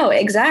 I know.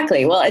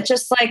 Exactly. Well, it's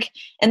just like,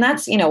 and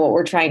that's, what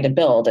we're trying to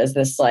build is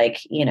this like,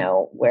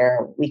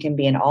 where we can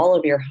be in all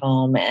of your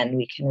home and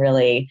we can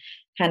really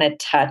kind of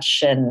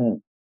touch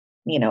and,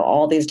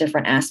 all these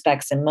different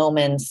aspects and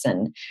moments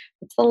and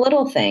it's the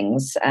little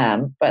things.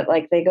 But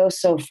like they go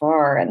so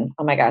far. And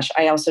oh my gosh,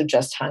 I also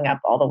just hung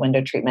up all the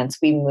window treatments.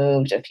 We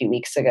moved a few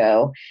weeks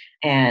ago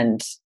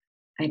and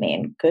I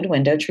mean, good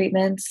window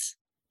treatments.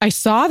 I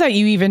saw that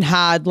you even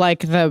had like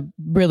the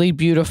really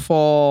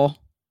beautiful,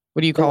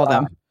 what do you call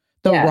them?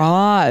 The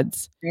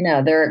rods. I know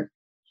I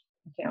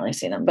can't really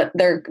see them, but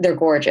they're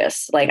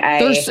gorgeous.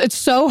 It's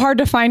so hard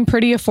to find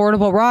pretty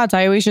affordable rods.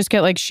 I always just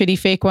get like shitty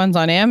fake ones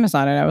on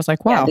Amazon, and I was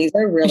like, wow, these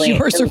are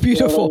yours are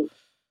beautiful. Really,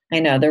 I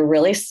know they're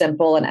really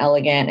simple and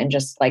elegant, and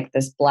just like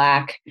this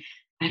black.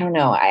 I don't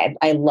know.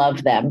 I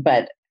love them,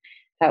 but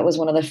that was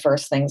one of the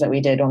first things that we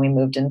did when we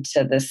moved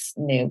into this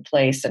new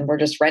place, and we're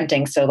just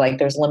renting. So like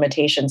there's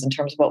limitations in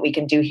terms of what we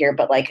can do here,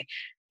 but like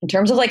in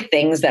terms of like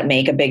things that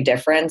make a big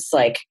difference,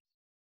 like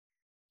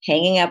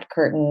hanging up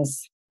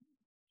curtains,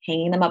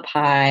 hanging them up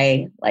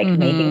high, like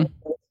making them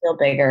feel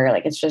bigger.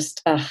 Like it's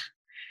just, it's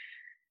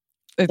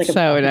like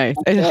so nice.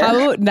 And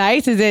how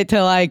nice is it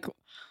to like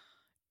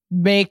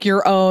make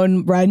your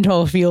own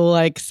rental feel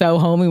like so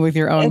homey with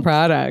your own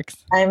products?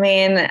 I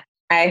mean,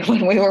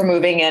 when we were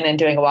moving in and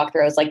doing a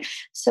walkthrough, I was like,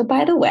 so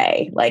by the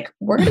way, like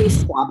we're going to be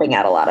swapping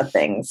out a lot of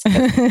things.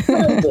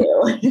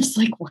 It's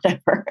like,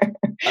 whatever.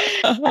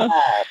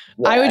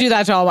 I would do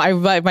that to all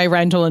my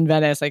rental in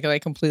Venice. I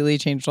completely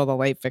changed all the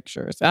light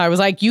fixtures. And I was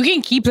like, you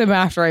can keep them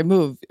after I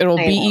move. It'll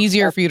be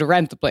easier for you to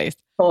rent the place.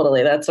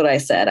 Totally. That's what I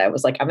said. I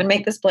was like, I'm going to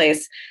make this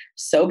place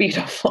so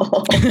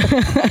beautiful.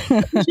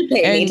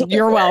 And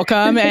you're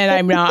welcome. And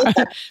I'm not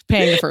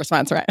paying the first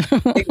month's rent.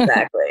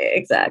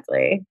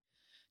 Exactly.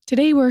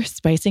 Today, we're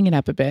spicing it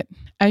up a bit.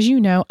 As you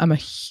know, I'm a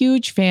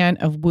huge fan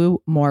of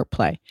Woo More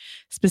Play,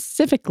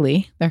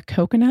 specifically their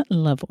coconut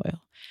love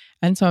oil.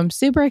 And so I'm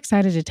super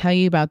excited to tell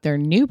you about their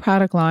new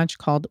product launch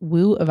called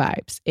Woo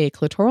Vibes, a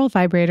clitoral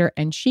vibrator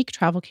and chic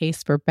travel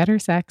case for better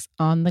sex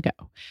on the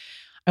go.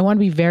 I want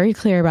to be very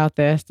clear about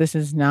this. This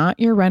is not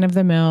your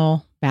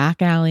run-of-the-mill,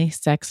 back alley,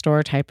 sex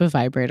store type of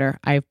vibrator.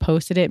 I've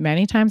posted it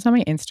many times on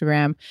my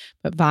Instagram,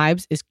 but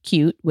Vibes is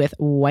cute with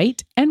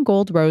white and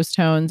gold rose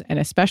tones and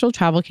a special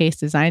travel case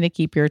designed to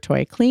keep your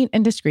toy clean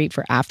and discreet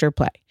for after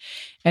play.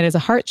 It has a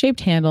heart-shaped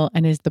handle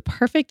and is the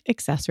perfect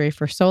accessory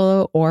for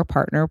solo or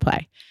partner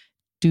play.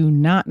 Do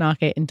not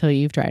knock it until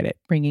you've tried it.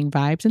 Bringing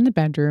Vibes in the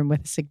bedroom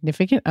with a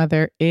significant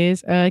other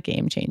is a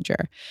game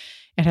changer.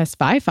 It has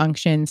 5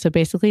 functions, so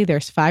basically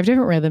there's 5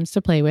 different rhythms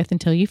to play with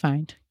until you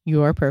find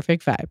your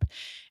perfect vibe.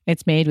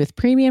 It's made with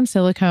premium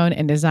silicone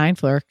and designed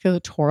for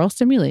clitoral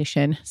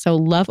stimulation, so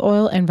love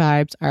oil and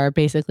Vibes are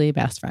basically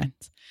best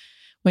friends.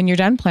 When you're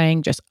done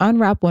playing, just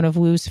unwrap one of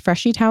Woo's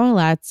freshy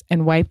towelettes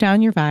and wipe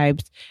down your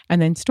Vibes,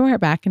 and then store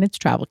it back in its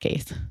travel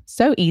case.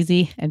 So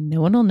easy, and no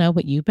one will know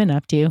what you've been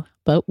up to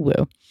but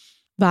Woo.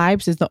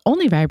 Vibes is the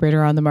only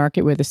vibrator on the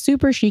market with a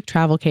super chic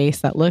travel case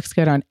that looks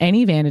good on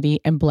any vanity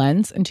and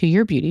blends into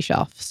your beauty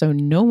shelf. So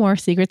no more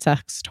secret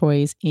sex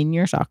toys in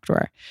your sock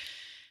drawer.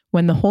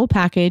 When the whole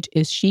package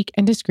is chic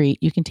and discreet,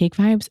 you can take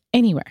Vibes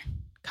anywhere.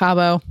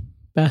 Cabo,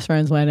 best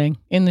friend's wedding,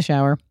 in the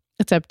shower.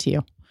 It's up to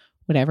you.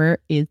 Whatever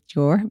is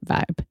your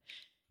vibe.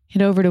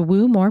 Head over to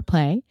Woo More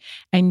Play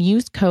and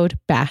use code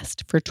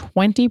BEST for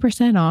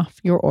 20% off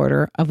your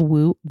order of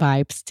Woo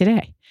Vibes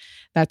today.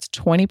 That's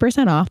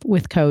 20% off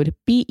with code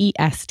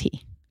BEST.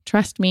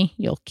 Trust me,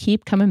 you'll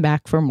keep coming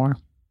back for more.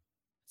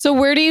 So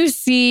what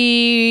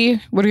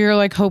are your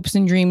like hopes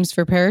and dreams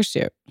for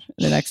Parachute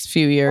in the next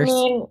few years? I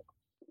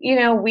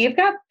mean, we've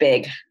got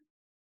big,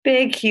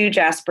 huge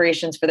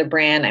aspirations for the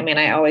brand. I mean,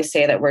 I always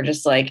say that we're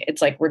just like,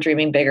 it's like we're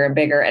dreaming bigger and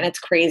bigger. And it's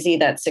crazy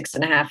that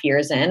 6.5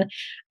 years in,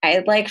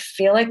 I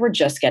feel like we're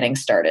just getting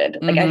started.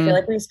 Like, I feel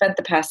like we spent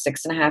the past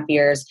 6.5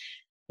 years,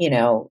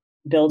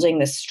 building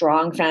this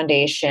strong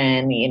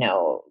foundation,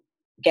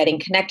 getting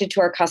connected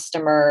to our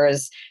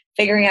customers,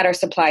 figuring out our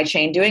supply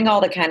chain, doing all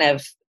the kind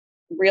of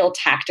real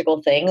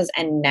tactical things.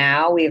 And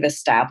now we've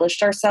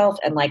established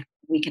ourselves and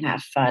we can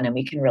have fun and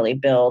we can really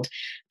build.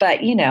 But,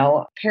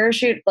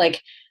 Parachute,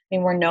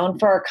 we're known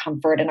for our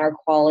comfort and our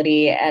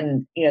quality.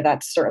 And,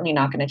 that's certainly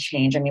not going to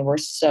change. I mean, we're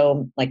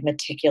so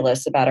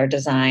meticulous about our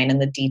design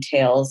and the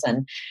details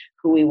and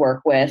who we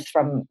work with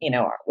from,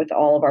 with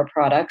all of our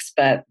products.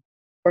 But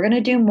we're going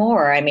to do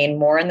more. I mean,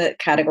 more in the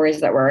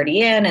categories that we're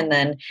already in, and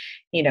then,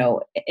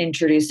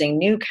 introducing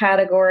new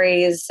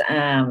categories,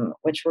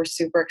 which we're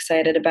super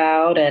excited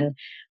about, and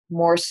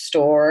more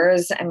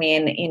stores. I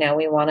mean,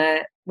 we want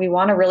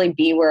to really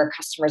be where our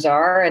customers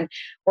are. And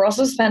we're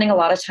also spending a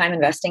lot of time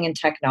investing in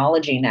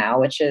technology now,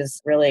 which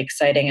is really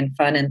exciting and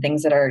fun, and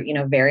things that are,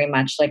 very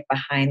much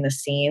behind the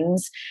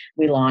scenes.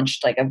 We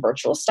launched a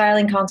virtual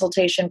styling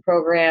consultation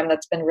program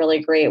that's been really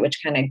great, which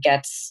kind of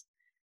gets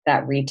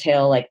that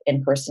retail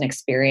in-person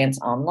experience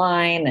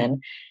online.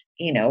 And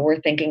we're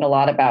thinking a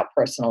lot about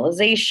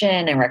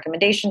personalization and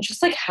recommendations,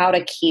 just how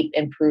to keep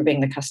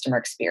improving the customer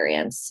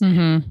experience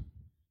in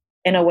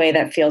a way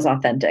that feels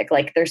authentic.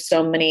 There's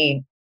so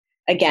many,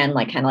 again,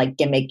 kind of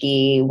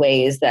gimmicky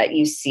ways that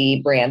you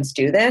see brands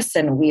do this,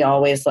 and we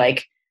always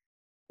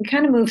we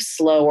kind of move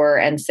slower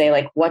and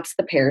say what's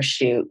the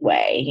Parachute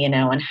way,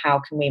 and how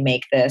can we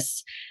make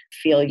this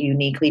feel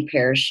uniquely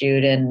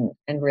Parachute and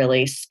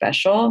really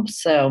special.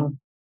 So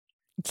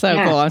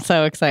cool. I'm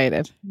so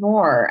excited.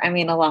 More. I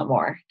mean, a lot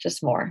more.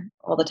 Just more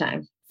all the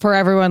time. For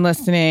everyone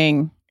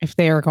listening, if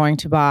they are going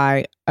to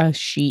buy a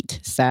sheet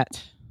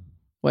set,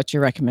 what's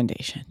your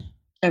recommendation?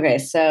 Okay,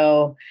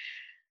 so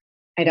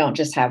I don't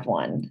just have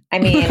one. I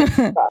mean,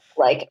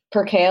 like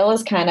percale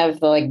is kind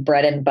of the like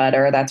bread and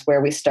butter. That's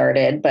where we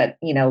started. But,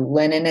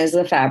 linen is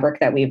the fabric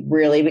that we've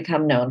really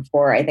become known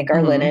for. I think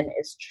our linen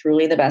is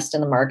truly the best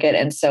in the market.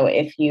 And so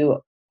if you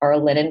are a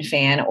linen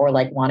fan or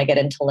like want to get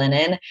into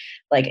linen,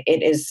 like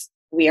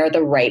we are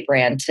the right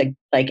brand to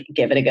like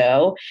give it a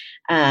go.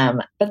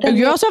 But then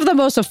you also have the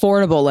most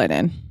affordable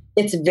linen.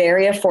 It's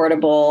very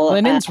affordable.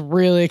 Linen's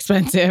really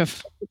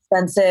expensive.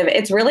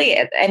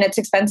 It's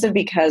expensive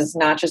because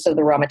not just of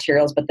the raw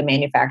materials, but the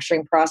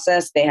manufacturing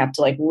process. They have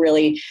to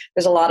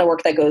there's a lot of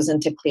work that goes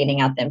into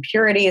cleaning out the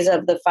impurities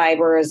of the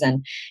fibers,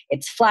 and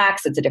it's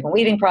flax. It's a different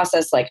weaving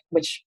process,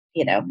 which,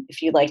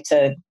 if you like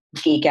to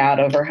geek out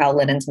over how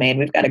linen's made,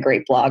 we've got a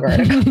great blog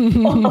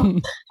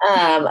article.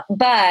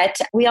 But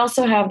we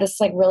also have this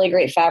like really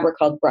great fabric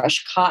called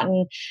brush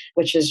cotton,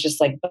 which is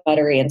just like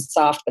buttery and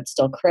soft, but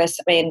still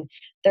crisp. I mean,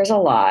 there's a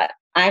lot.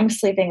 I'm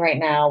sleeping right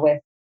now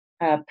with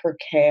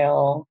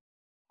percale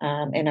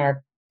in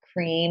our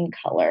cream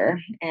color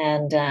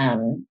and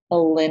a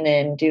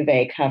linen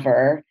duvet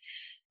cover.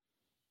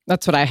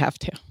 That's what I have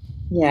too.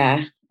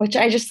 Yeah, which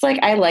I just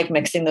I like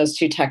mixing those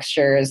two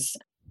textures.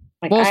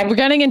 We're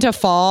getting into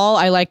fall.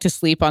 I like to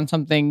sleep on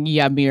something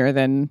yummier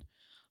than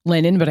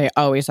linen, but I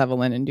always have a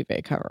linen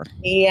duvet cover.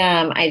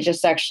 Yeah, I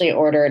just actually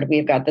ordered.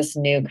 We've got this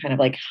new kind of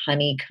like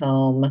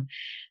honeycomb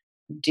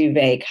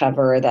duvet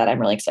cover that I'm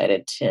really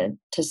excited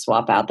to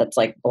swap out. That's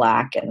like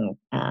black and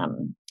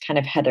kind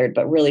of heathered,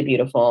 but really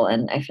beautiful.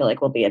 And I feel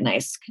like will be a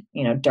nice,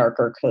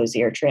 darker,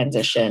 cozier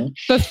transition.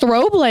 The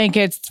throw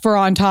blankets for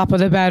on top of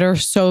the bed are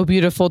so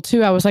beautiful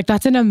too. I was like,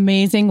 that's an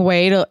amazing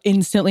way to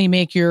instantly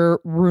make your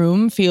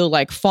room feel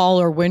like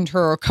fall or winter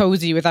or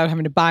cozy without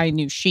having to buy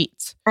new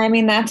sheets. I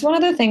mean, that's one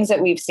of the things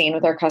that we've seen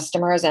with our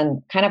customers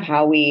and kind of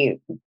how we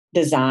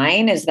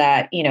design is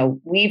that,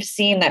 we've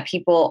seen that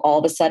people all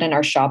of a sudden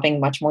are shopping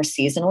much more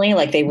seasonally.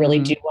 Like they really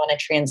do want to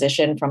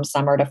transition from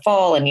summer to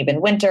fall and even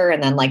winter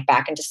and then like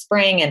back into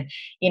spring. And,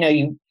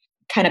 you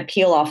kind of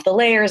peel off the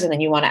layers and then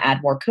you want to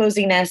add more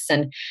coziness.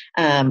 And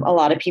a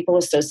lot of people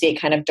associate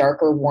kind of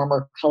darker,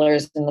 warmer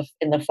colors in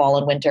the fall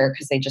and winter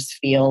because they just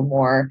feel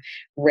more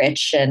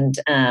rich and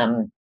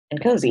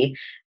cozy.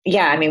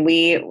 Yeah, I mean,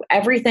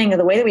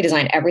 the way that we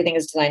design everything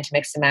is designed to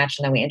mix and match.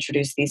 And then we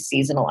introduce these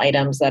seasonal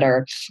items that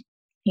are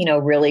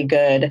really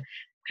good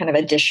kind of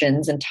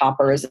additions and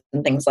toppers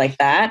and things like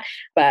that.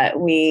 But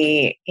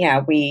we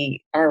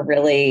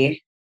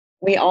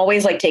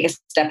always like take a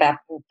step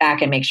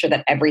back and make sure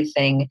that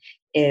everything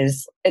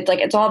it's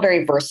all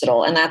very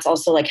versatile. And that's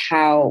also like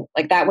how,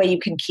 like that way you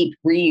can keep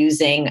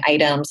reusing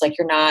items. Like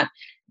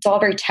it's all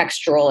very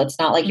textural. It's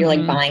not like you're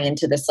like buying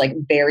into this like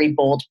very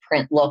bold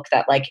print look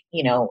that like,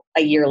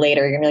 a year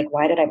later you're gonna be like,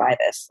 why did I buy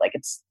this? Like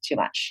it's too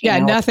much. Yeah.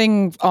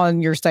 Nothing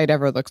on your site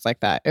ever looks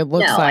like that. It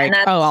looks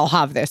I'll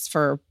have this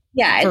for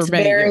it's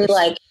very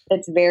years.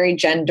 It's very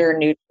gender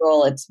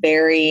neutral. It's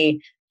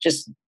very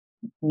just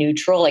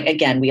neutral. Like,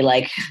 again, we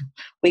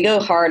go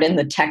hard in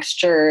the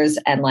textures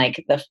and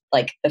like the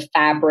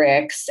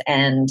fabrics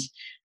and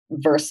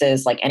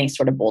versus like any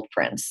sort of bold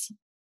prints.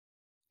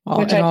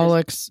 Well, it all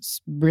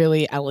looks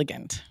really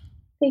elegant.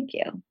 Thank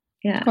you.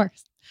 Yeah. Of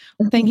course.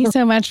 Well, thank you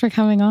so much for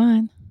coming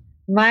on.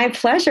 My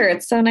pleasure.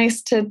 It's so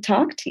nice to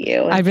talk to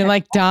you. I've been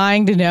like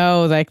dying to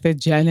know like the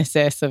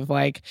genesis of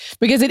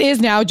because it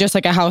is now just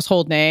like a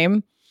household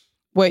name.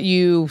 What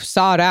you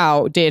sought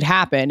out did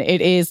happen.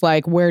 It is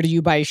like, where do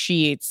you buy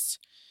sheets?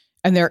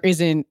 And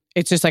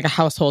it's just like a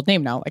household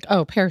name now. Like,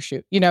 oh,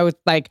 parachute.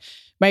 Like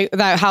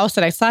that house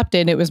that I slept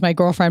in, it was my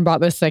girlfriend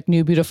bought this like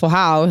new beautiful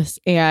house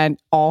and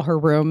all her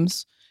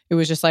rooms. It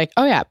was just like,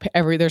 oh yeah,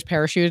 there's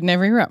parachute in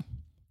every room.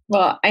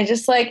 Well, I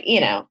just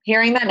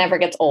hearing that never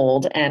gets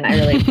old. And I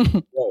really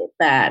appreciate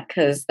that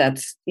because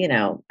that's,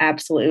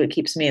 absolutely what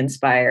keeps me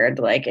inspired.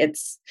 Like it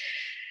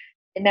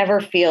never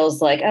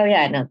feels like, oh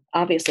yeah, no,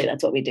 obviously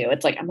that's what we do.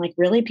 It's like, I'm like,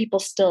 really? People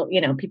still,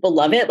 people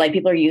love it. Like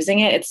people are using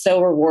it. It's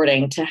so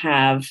rewarding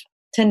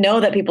to know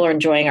that people are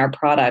enjoying our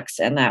products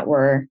and that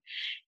we're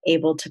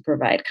able to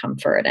provide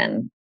comfort.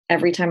 And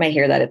every time I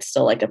hear that, it's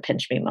still like a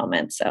pinch me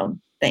moment. So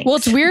thanks. Well,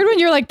 it's weird when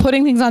you're like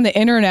putting things on the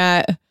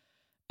internet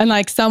and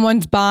like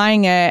someone's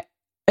buying it.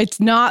 It's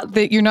not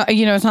that you're not,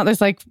 it's not this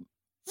like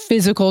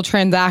physical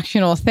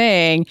transactional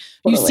thing.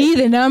 Totally. You see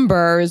the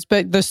numbers,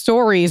 but the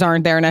stories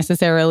aren't there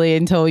necessarily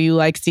until you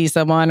like see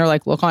someone or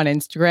like look on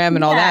Instagram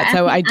and all that.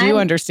 So I do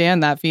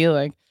understand that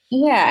feeling.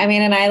 Yeah. I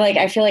mean, and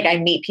I feel like I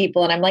meet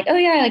people and I'm like, oh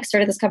yeah, I like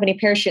started this company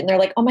Parachute. And they're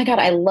like, oh my God,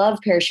 I love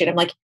Parachute. I'm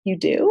like, you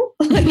do?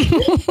 Like,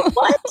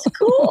 what?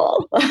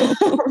 Cool.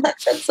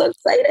 That's so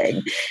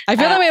exciting. I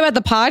feel that way about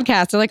the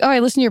podcast. They're like, oh, I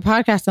listen to your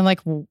podcast. I'm like,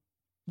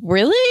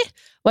 really?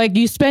 Like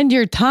you spend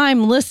your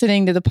time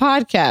listening to the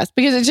podcast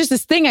because it's just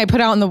this thing I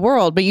put out in the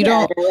world, but you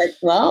don't. Like,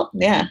 well,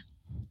 yeah.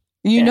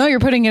 You know you're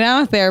putting it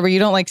out there, but you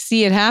don't like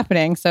see it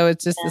happening. So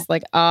it's just this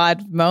like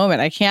odd moment.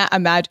 I can't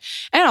imagine.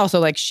 And also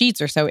like sheets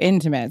are so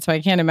intimate. So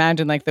I can't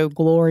imagine like the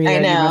glory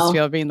that you must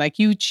feel being like,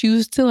 you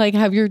choose to like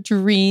have your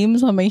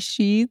dreams on my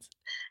sheets.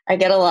 I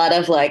get a lot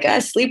of like, I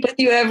sleep with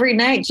you every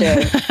night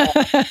joke.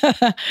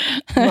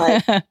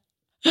 Like,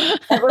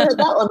 never heard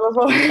that one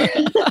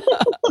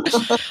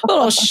before.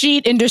 Little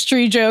sheet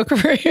industry joke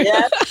for you.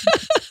 Yeah.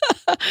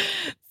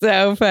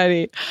 So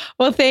funny.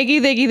 Well, thank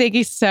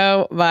you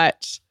so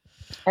much.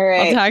 All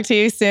right. I'll talk to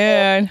you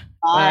soon.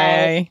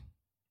 Bye.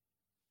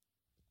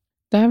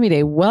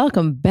 Davide,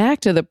 welcome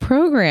back to the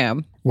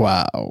program.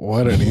 Wow,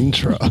 what an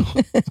intro.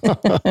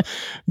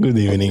 Good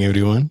evening,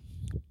 everyone.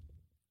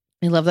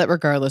 I love that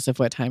regardless of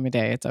what time of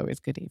day, it's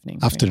always good evening.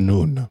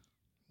 Afternoon.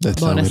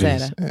 That's how it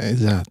is.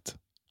 Esatto.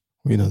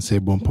 We don't say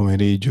buon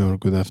pomeriggio or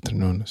good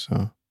afternoon.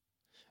 So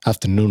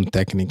afternoon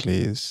technically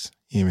is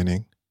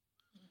evening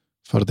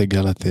for the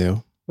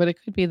Galateo. But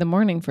it could be the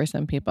morning for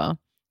some people.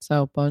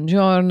 So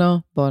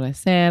buongiorno,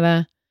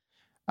 buonasera.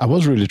 I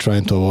was really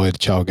trying to avoid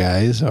ciao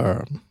guys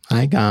or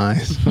hi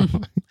guys.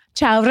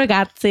 Ciao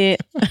ragazzi.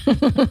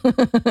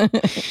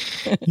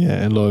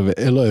 Yeah,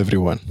 hello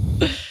everyone.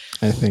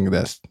 I think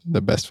that's the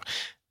best.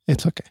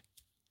 It's okay.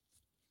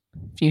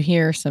 If you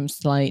hear some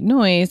slight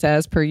noise,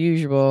 as per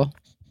usual,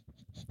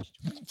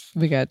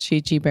 we got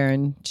Chichi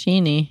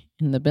Baroncini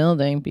in the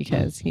building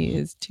because he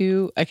is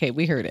too... Okay,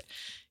 we heard it.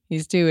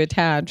 He's too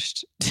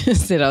attached to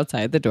sit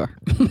outside the door.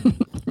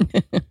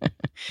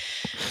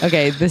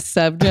 Okay, the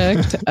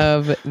subject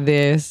of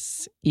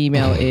this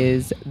email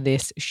is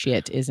 "This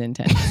shit is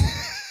intense."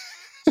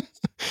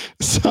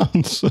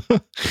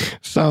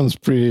 Sounds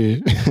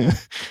pretty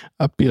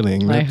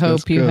appealing. I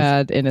hope you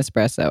had an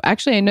espresso.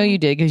 Actually, I know you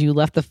did because you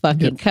left the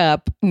fucking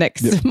cup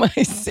next to my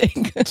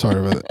sink. Sorry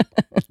about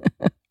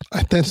it.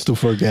 I tend to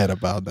forget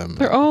about them.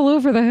 They're all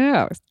over the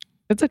house.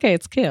 It's okay.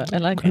 It's cute. I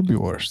like it. Could be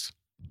worse.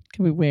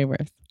 Could be way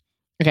worse.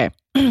 Okay.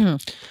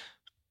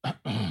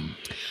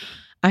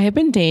 I have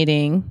been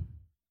dating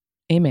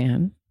a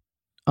man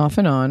off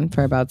and on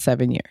for about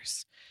 7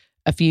 years.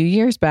 A few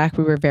years back,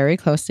 we were very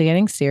close to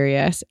getting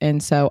serious.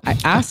 And so I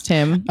asked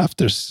him.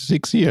 After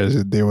 6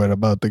 years, they were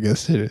about to get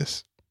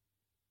serious.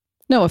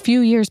 No, a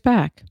few years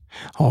back.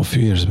 Oh, a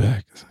few years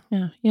back.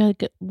 Yeah. You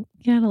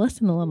gotta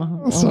listen a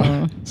little.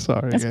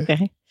 Sorry. That's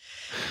okay.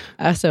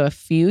 So a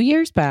few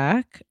years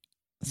back.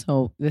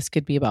 So this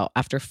could be about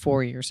after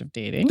 4 years of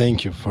dating.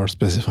 Thank you for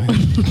specifying.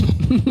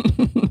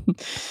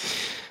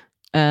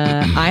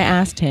 I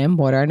asked him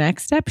what our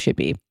next step should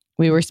be.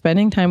 We were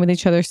spending time with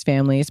each other's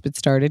families, but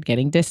started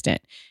getting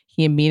distant.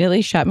 He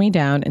immediately shut me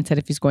down and said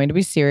if he's going to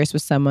be serious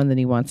with someone, then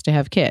he wants to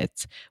have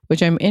kids,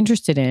 which I'm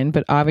interested in,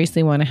 but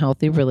obviously want a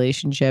healthy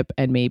relationship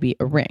and maybe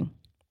a ring.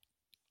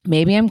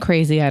 Maybe I'm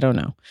crazy. I don't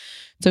know.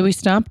 So we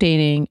stopped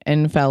dating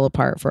and fell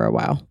apart for a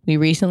while. We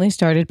recently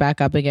started back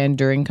up again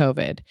during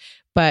COVID.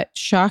 But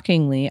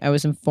shockingly, I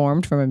was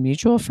informed from a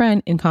mutual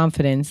friend in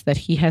confidence that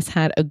he has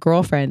had a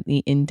girlfriend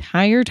the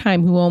entire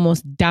time who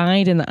almost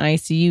died in the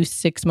ICU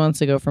 6 months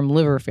ago from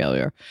liver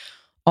failure.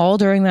 All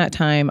during that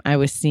time, I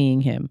was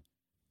seeing him.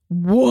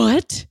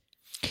 What?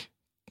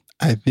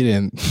 I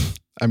mean,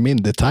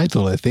 the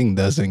title, I think,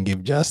 doesn't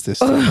give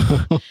justice.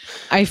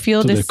 I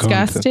feel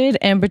disgusted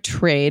and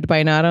betrayed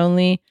by not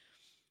only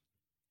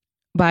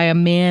by a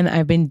man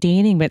I've been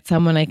dating, but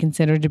someone I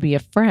consider to be a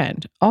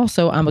friend.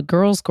 Also, I'm a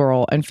girl's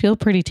girl and feel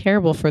pretty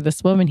terrible for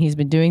this woman he's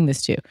been doing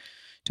this to.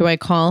 Do I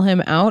call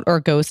him out or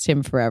ghost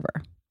him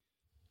forever?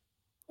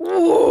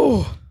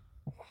 Ooh.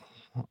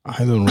 I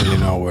don't really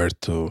know where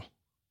to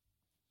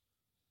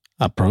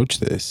approach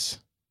this.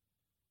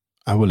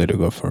 I will let you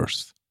go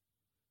first.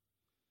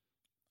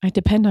 I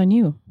depend on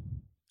you.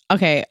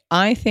 Okay,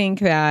 I think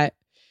that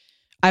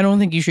I don't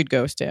think you should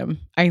ghost him.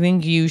 I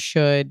think you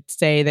should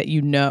say that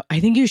I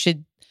think you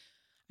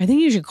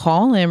should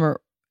call him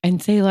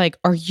and say like,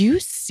 are you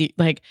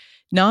like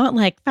not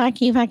like fuck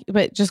you,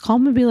 but just call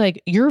him and be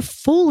like, you're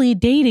fully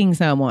dating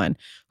someone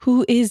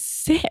who is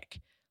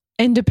sick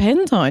and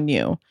depends on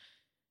you.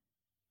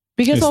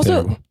 Because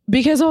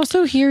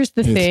also here's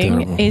the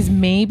thing is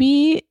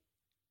maybe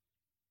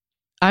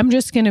I'm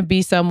just going to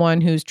be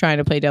someone who's trying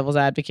to play devil's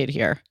advocate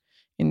here.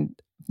 And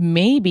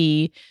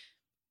maybe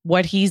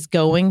what he's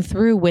going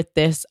through with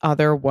this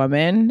other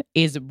woman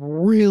is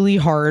really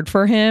hard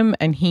for him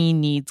and he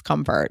needs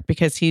comfort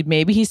because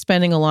he's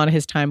spending a lot of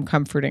his time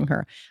comforting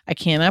her. I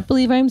cannot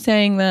believe I'm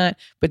saying that,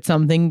 but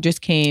something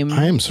just came.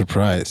 I am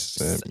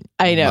surprised.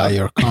 I know. By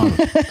your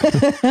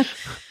comment.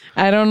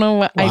 I don't know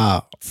what.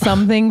 Wow.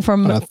 Something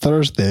from on a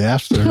Thursday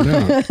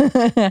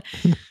afternoon.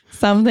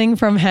 Something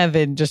from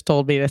heaven just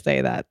told me to say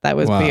that. That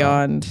was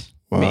beyond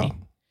me.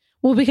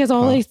 Well, because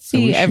I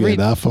see I wish you had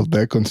half of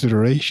that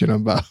consideration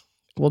about.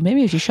 Well,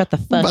 maybe if you shut the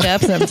fuck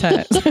up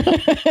sometimes.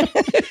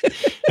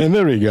 And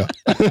there we go.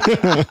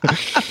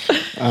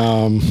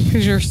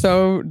 Because you're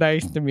so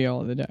nice to me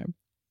all the time.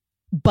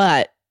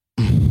 But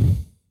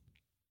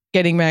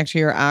getting back to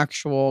your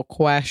actual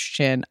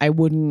question, I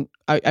wouldn't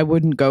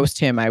ghost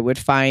him. I would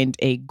find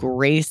a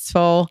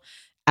graceful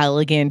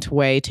elegant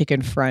way to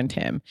confront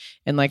him.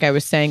 And like I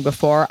was saying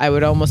before, I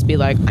would almost be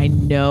like, I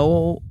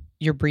know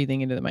you're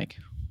breathing into the mic.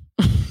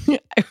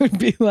 I would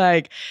be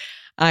like,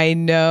 I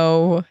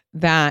know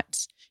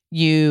that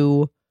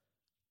you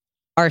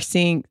are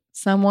seeing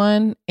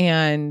someone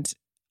and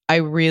I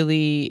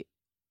really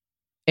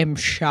am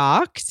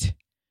shocked.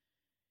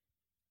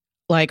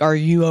 Like, are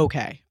you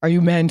okay? Are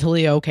you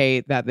mentally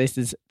okay that this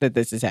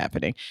is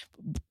happening?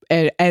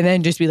 And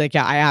then just be like,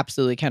 yeah, I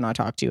absolutely cannot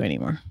talk to you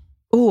anymore.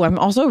 Oh, I'm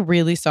also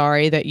really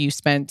sorry that you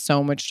spent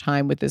so much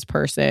time with this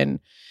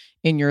person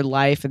in your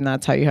life and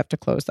that's how you have to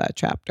close that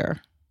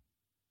chapter.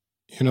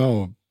 You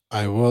know,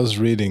 I was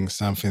reading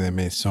something that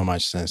made so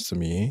much sense to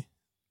me.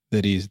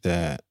 That is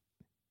that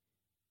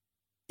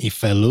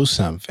if I lose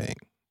something,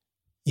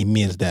 it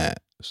means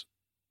that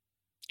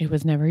it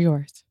was never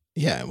yours.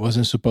 Yeah, it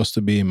wasn't supposed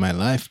to be in my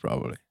life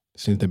probably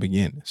since the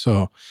beginning.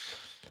 So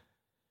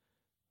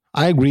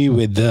I agree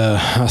with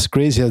as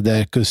crazy as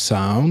that could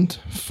sound,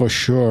 for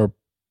sure,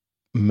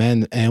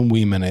 men and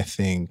women, I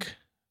think,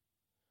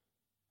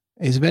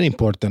 it's very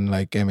important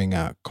like having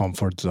a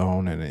comfort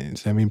zone, and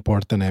it's very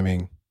important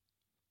having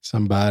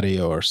somebody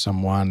or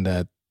someone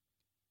that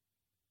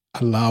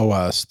allow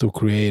us to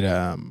create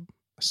a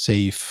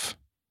safe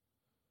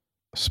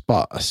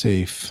spot, a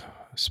safe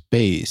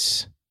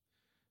space.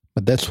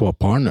 But that's what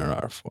partners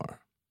are for.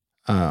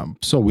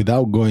 So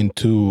without going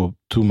too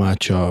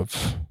much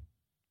of,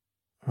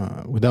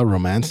 without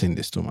romancing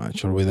this too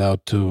much, or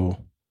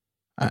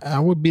I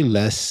would be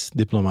less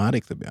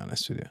diplomatic, to be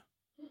honest with you.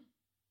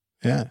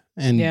 Yeah.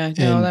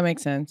 That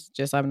makes sense.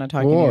 Just I'm not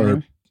talking to you.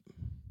 Or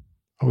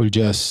I will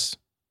just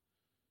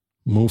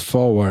move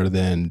forward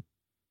and.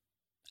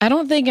 I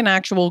don't think an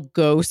actual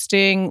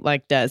ghosting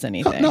like does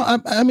anything.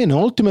 No, I mean,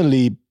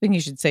 ultimately. I think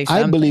you should say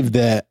something. I believe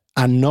that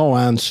a no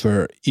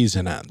answer is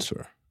an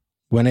answer.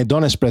 When I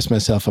don't express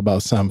myself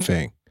about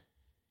something,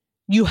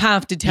 you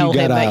have to tell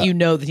him that you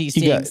know that he's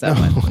seeing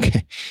someone.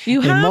 Okay.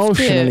 You have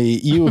Emotionally,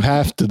 you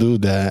have to do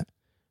that.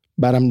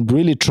 But I'm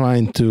really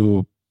trying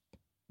to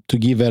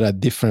give it a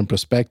different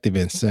perspective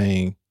and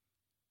saying,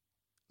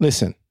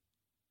 listen,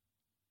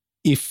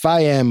 if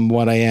I am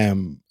what I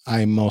am,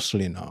 I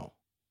mostly know.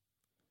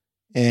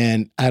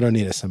 And I don't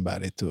need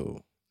somebody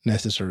to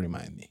necessarily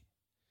remind me.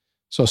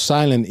 So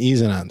silent is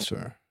an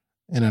answer.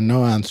 And a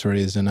no answer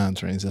is an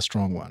answer. It's a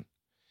strong one.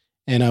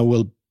 And I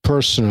will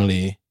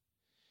personally,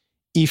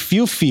 if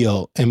you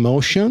feel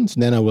emotions,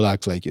 then I will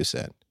act like you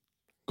said.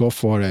 Go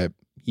for it.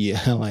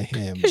 Yell at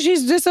him.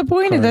 She's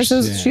disappointed.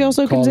 She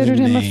also considered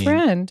him a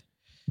friend.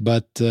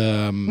 But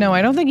no,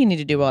 I don't think you need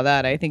to do all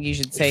that. I think you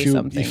should say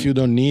something. If you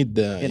don't need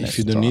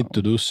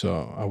to do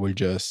so, I will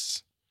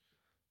just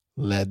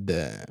let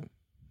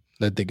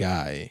the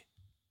guy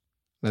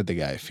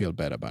feel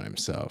better about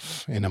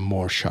himself in a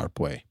more sharp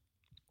way.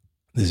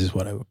 This is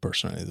what I would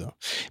personally do.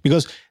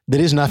 Because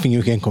there is nothing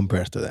you can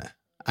compare to that.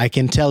 I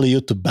can tell you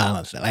to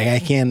balance it. Like I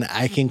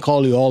can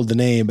call you all the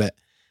name, but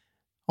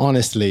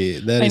honestly,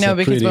 that is a pretty fucked up situation. I know,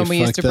 because when we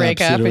used to break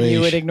up and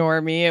you would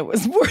ignore me, it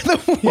was more than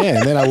one. Yeah,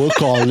 and then I will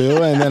call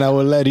you and then I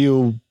will let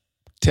you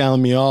tell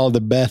me all the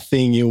bad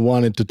thing you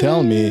wanted to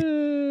tell me.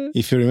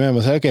 If you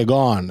remember, say, okay, go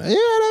on.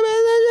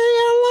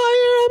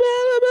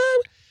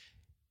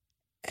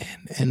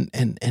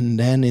 And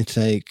then it's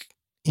like,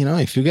 you know,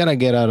 if you gotta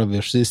get out of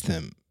your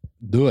system,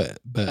 do it.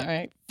 But all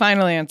right,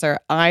 final answer.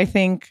 I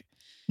think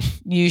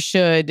you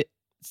should.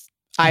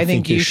 I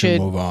think you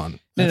should move on.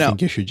 No, I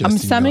think you should just. I'm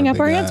summing up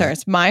our guy.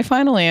 answers. My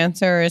final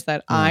answer is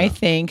that I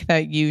think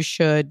that you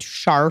should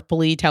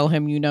sharply tell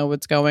him you know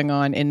what's going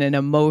on in an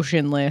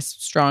emotionless,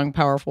 strong,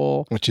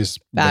 powerful, which is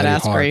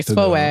badass,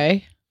 graceful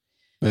way.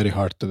 Very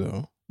hard to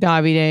do.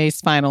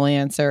 Davide's final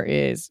answer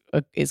is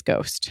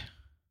ghost.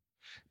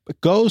 But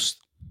ghost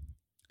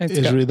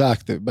is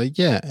reductive, but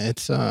yeah,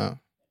 it's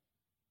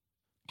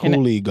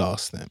coolly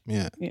ghost them.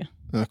 Yeah, in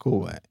a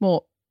cool way.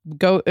 Well,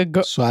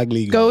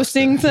 swagly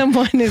ghosting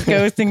someone is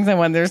ghosting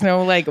someone. There's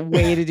no like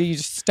way to do. You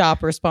just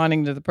stop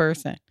responding to the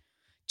person.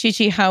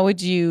 Chi-Chi, how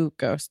would you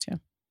ghost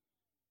him?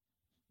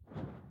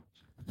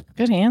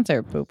 Good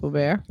answer, Boo Boo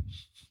Bear.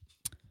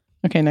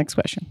 Okay, next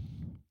question.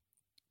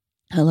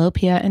 Hello,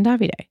 Pia and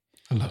Davide.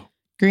 Hello.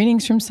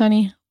 Greetings from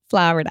sunny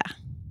Florida.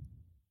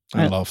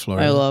 I love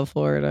Florida. I love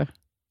Florida.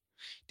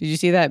 Did you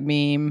see that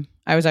meme?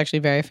 I was actually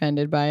very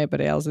offended by it,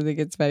 but I also think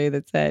it's funny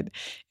that said,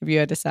 if you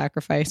had to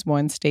sacrifice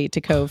one state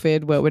to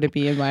COVID, what would it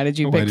be and why did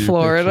you pick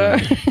Florida?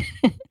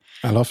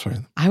 I love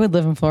Florida. I would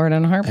live in Florida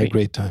in a heartbeat. I had a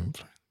great time in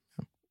Florida.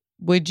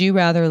 Would you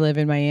rather live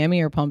in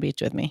Miami or Palm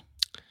Beach with me?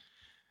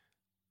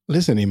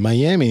 Listen, in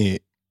Miami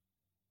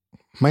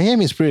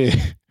is pretty...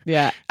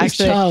 Yeah, it's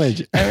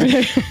challenging.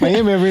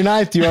 Miami, every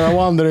night you are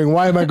wondering,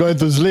 why am I going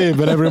to sleep?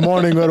 And every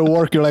morning you go to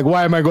work, you're like,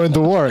 why am I going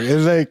to work?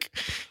 It's like,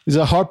 it's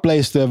a hard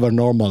place to have a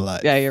normal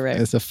life. Yeah, you're right.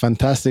 It's a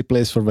fantastic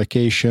place for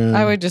vacation.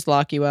 I would just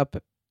lock you up.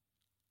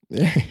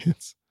 Yeah,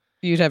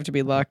 you'd have to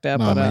be locked up.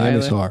 No,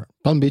 Miami's hard.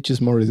 Palm Beach is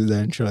more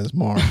residential. It's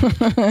more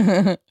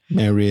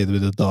married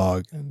with a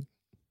dog. And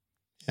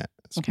yeah,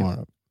 it's more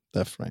of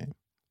that frame.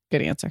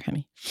 Good answer,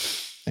 honey.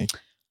 Thank you.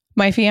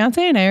 My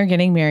fiance and I are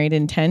getting married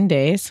in 10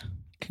 days.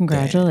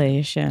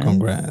 Congratulations.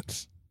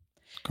 Congrats.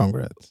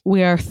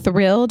 We are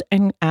thrilled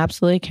and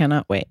absolutely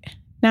cannot wait.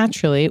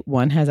 Naturally,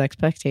 one has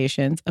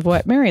expectations of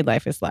what married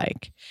life is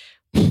like.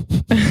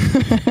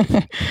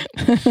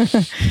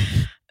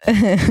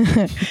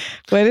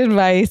 What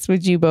advice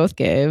would you both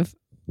give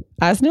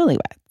as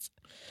newlyweds?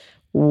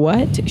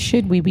 What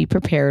should we be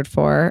prepared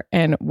for?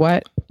 And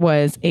what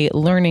was a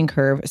learning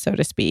curve, so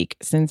to speak,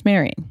 since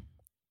marrying?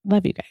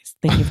 Love you guys.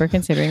 Thank you for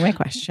considering my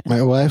question.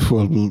 My wife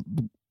will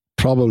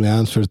probably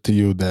answer to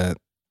you that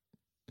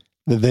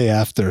the day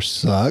after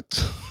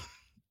sucks.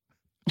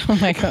 Oh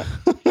my God.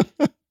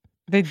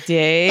 The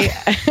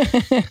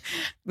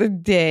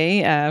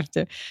day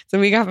after. So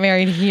we got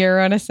married here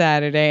on a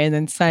Saturday, and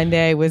then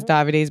Sunday was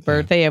Davide's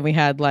birthday, and we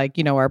had like,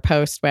 you know, our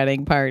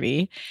post-wedding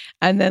party.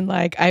 And then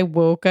like I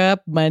woke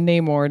up Monday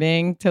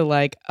morning to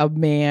like a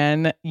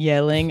man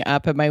yelling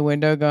up at my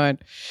window going,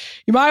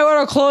 "You might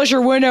want to close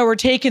your window. We're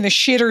taking the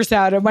shitters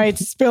out. It might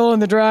spill in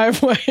the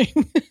driveway."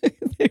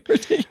 They were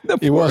taking the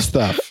It was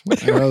tough.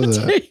 It was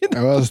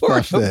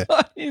tough there.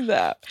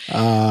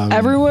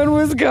 Everyone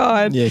was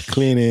gone. Yeah,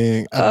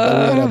 cleaning. We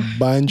had a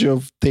bunch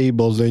of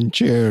tables and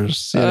chairs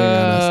sitting on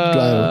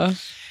us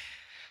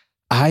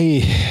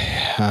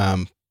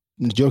driveway.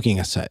 Joking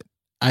aside,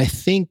 I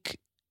think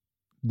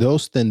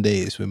those 10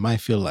 days, we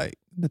might feel like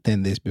the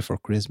 10 days before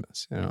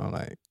Christmas. You know,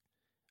 like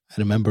I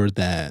remember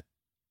that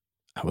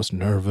I was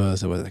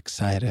nervous. I was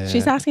excited.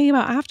 She's asking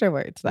about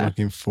afterwards, though.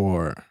 Looking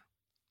for.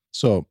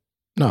 So,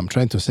 no, I'm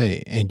trying to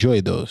say enjoy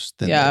those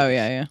 10 days.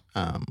 Yeah.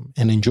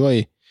 And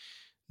enjoy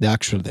the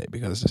actual day,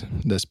 because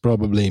that's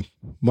probably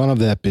one of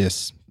the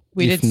happiest,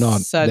 we if did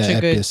not such the a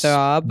good happiest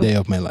job day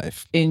of my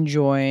life.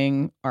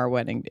 Enjoying our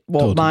wedding day.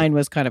 Well, Totally. Mine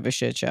was kind of a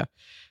shit show,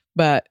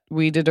 but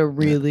we did a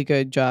really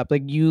good job.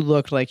 Like you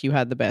looked like you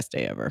had the best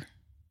day ever.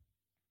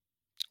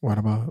 What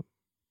about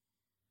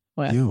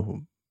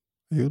you?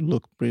 You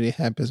look pretty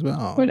happy as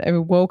well. I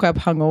woke up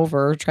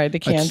hungover, tried to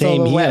cancel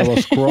same the here. wedding. I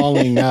was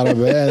crawling out of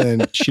bed,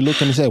 and she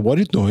looked at me and said, "What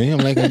are you doing?" I'm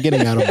like, "I'm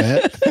getting out of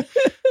bed."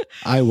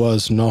 I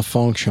was not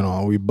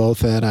functional. We both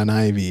had an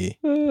IV.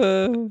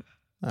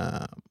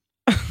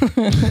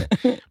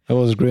 It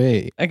was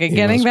great. Okay,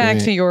 getting back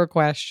to your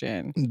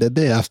question. The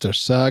day after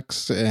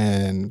sucks,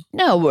 and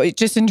no,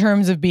 just in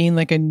terms of being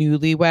like a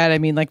newlywed, I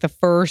mean, like the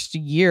first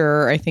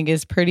year I think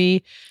is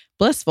pretty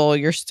blissful.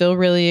 You're still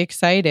really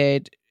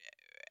excited.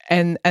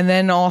 And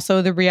then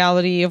also the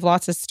reality of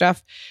lots of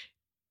stuff,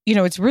 you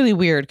know, it's really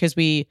weird because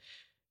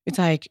it's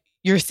like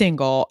you're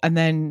single, and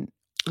then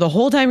the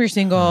whole time you're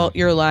single,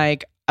 you're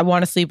like, I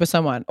want to sleep with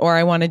someone, or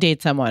I want to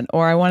date someone,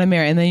 or I want to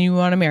marry, and then you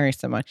want to marry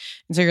someone.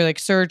 And so you're like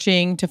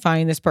searching to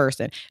find this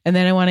person, and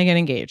then I want to get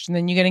engaged, and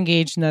then you get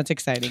engaged, and that's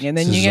exciting, and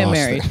then you get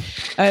married,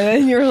 and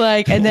then you're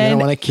like, and then I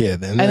want a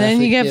kid, and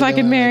then you get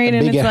fucking married,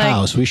 and it's like a bigger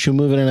house. We should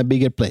move it in a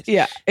bigger place.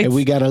 Yeah, and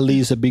we gotta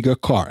lease a bigger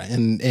car,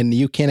 and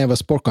you can't have a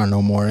sport car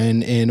no more.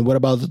 And what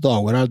about the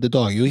dog? What are the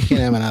dog? You can't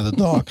have another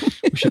dog.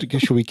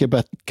 Should we keep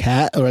a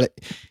cat? Or like,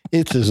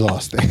 it's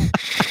exhausting.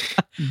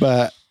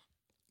 But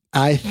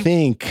I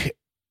think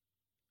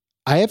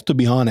I have to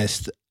be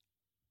honest.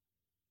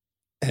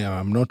 You know,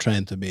 I'm not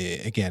trying to be,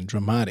 again,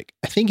 dramatic.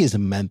 I think it's a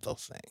mental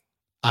thing.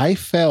 I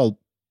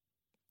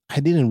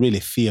didn't really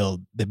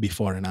feel the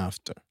before and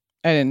after.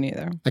 I didn't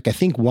either. Like, I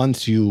think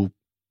once you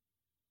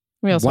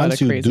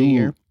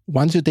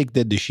take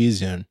that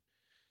decision,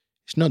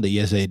 it's not the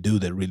yes I do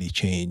that really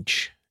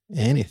change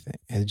anything.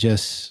 It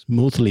just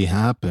smoothly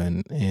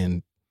happen.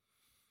 And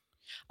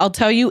I'll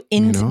tell you,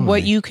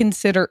 what you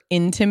consider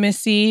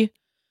intimacy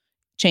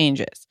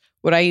changes.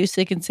 What I used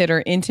to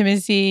consider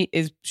intimacy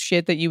is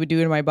shit that you would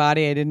do to my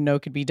body I didn't know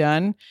could be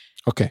done.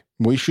 Okay,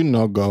 we should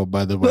not go,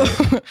 by the way.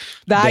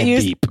 that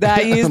used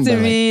to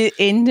be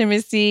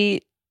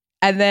intimacy.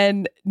 And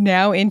then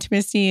now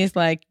intimacy is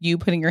like you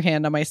putting your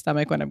hand on my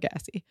stomach when I'm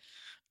gassy.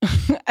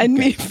 And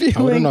me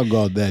feeling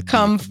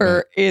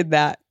comfort in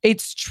that.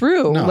 It's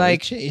true. No,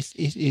 like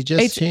it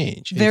just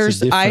changed.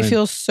 I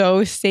feel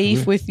so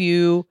safe with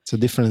you. It's a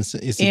difference.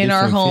 In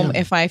our home.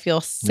 Feeling. If I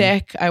feel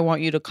sick, I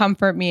want you to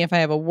comfort me. If I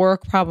have a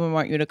work problem, I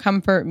want you to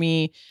comfort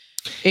me.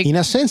 In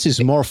a sense,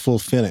 it's more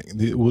fulfilling.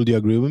 Would you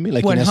agree with me?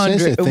 Like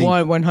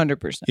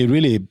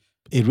 100%.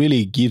 It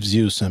really gives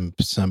you some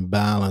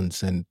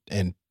balance, and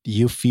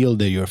you feel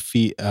that your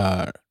feet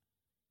are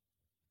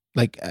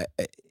like.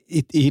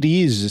 It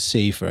is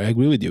safer. I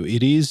agree with you.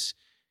 It is.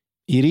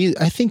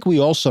 I think we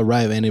also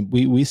arrive, and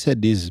we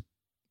said this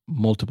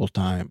several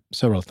times.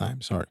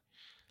 Sorry.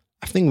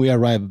 I think we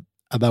arrived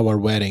at our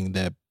wedding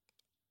that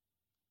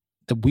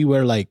we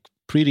were like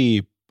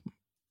pretty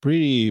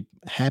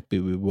happy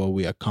with what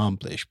we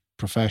accomplished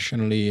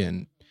professionally,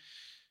 and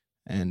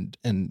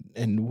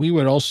we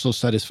were also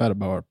satisfied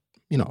about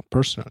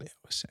personally. I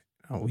would say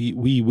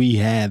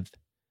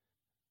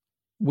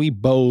we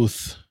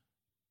both.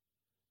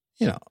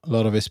 A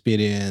lot of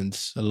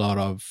experience, a lot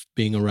of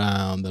being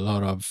around, a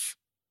lot of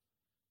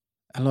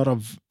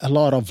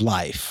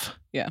life.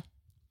 Yeah.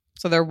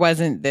 So there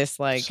wasn't this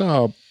like.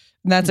 So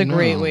that's a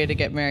great way to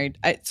get married.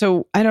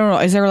 So I don't know.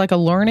 Is there like a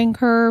learning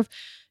curve?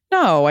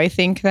 No, I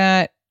think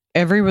that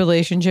every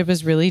relationship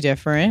is really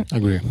different.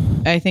 Agree.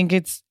 I think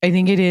it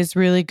is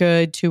really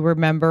good to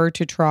remember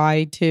to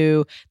try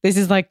to, this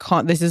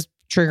is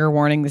trigger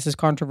warning. This is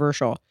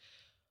controversial.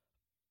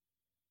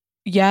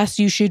 Yes,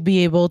 you should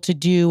be able to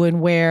do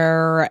and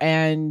wear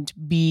and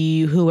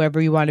be whoever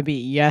you want to be.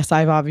 Yes,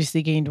 I've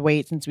obviously gained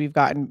weight since we've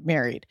gotten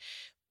married.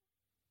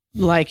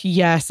 Like,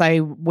 yes, I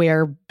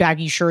wear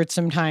baggy shirts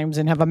sometimes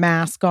and have a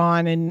mask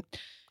on and,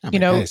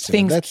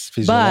 things. That's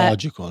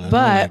physiological.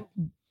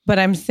 But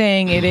I'm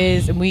saying it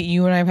is, and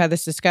you and I have had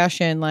this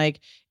discussion, like,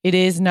 it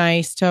is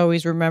nice to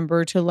always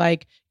remember to,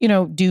 like,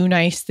 do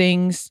nice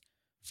things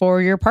for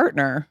your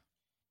partner.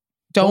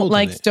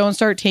 Don't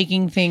start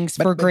taking things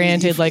for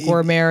granted.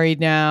 We're married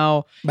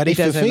now. But if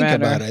you think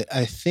about it,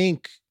 I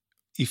think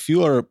if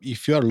you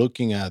are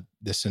looking at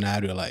the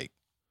scenario, like,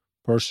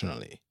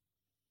 personally,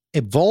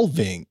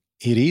 evolving,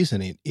 it is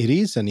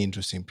an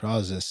interesting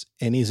process,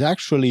 and is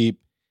actually,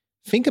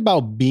 think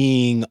about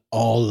being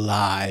all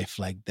life,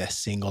 like the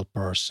single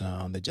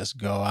person that just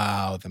go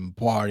out and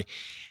party.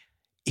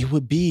 It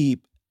would be,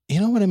 you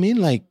know what I mean?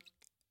 Like,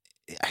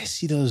 I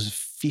see those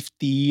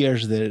 50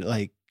 years that,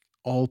 like,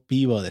 old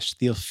people that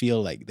still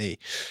feel like they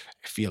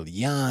feel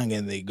young,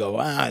 and they go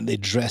out and they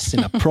dress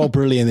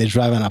inappropriately and they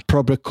drive an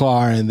appropriate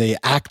car and they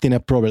act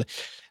inappropriately.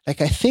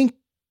 Like, I think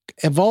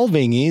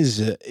evolving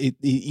is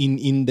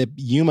in the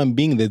human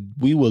being that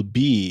we will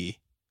be.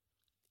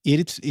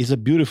 It's a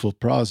beautiful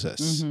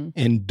process,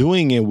 and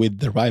doing it with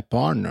the right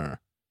partner,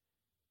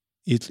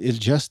 it's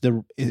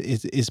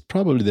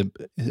probably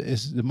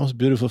the most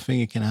beautiful thing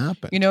that can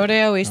happen. You know what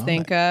I always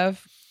think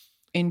of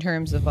in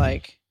terms of,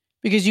 like,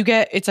 because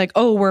it's like,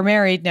 oh, we're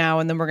married now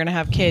and then we're going to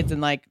have kids and,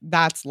 like,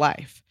 that's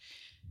life.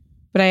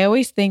 But I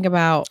always think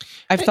about,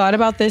 I've thought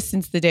about this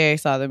since the day I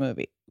saw the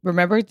movie.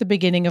 Remember at the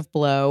beginning of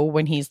Blow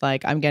when he's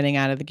like, I'm getting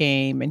out of the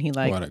game, and he,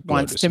 like,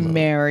 wants to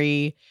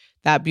marry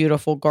that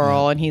beautiful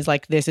girl. And he's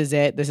like, this is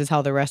it. This is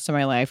how the rest of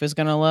my life is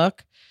going to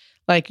look.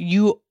 Like,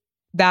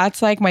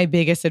 that's, like, my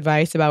biggest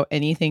advice about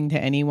anything to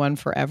anyone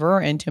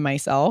forever, and to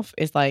myself,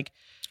 is, like,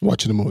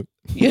 watch the movie.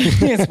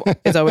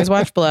 It's always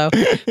watch Blow.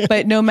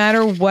 But no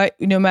matter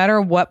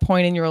what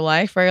point in your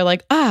life where you're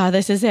like,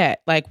 this is it.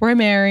 Like, we're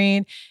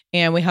married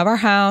and we have our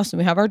house and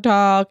we have our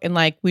dog, and,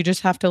 like, we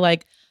just have to,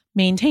 like,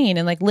 maintain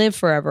and, like, live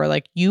forever.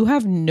 Like, you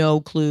have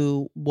no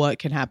clue what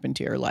can happen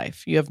to your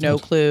life. You have no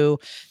clue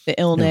the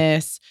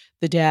illness,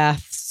 the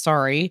death,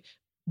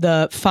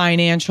 the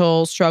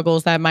financial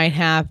struggles that might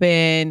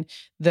happen,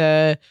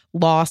 the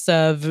loss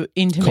of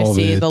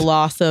intimacy, the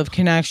loss of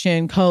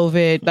connection,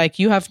 COVID. Like,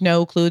 you have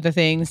no clue the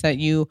things that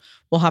you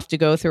will have to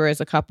go through as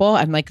a couple.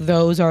 And, like,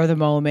 those are the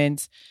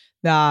moments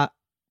that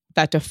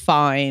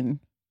define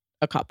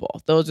a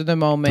couple. Those are the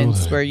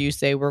moments where you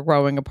say we're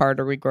growing apart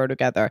or we grow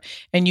together.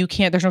 And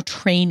there's no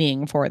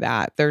training for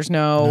that. There's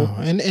no.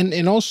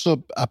 And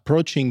also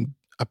approaching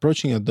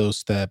at those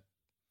steps,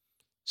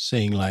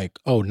 saying, like,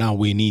 oh, now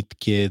we need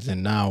kids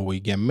and now we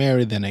get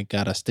married and I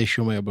got a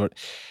station way. But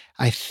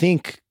I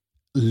think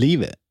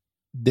leave it.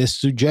 The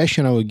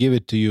suggestion I would give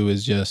it to you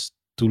is just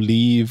to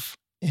leave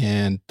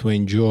and to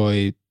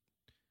enjoy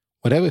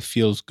whatever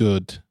feels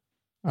good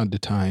at the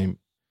time,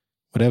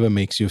 whatever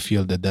makes you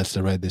feel that that's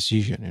the right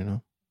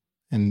decision,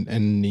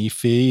 And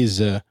if it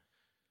is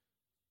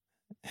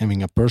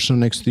having a person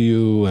next to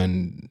you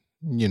and,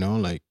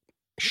 like,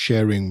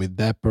 sharing with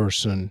that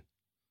person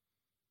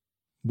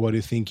what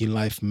you think in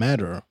life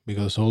matter,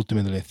 because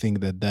ultimately I think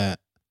that's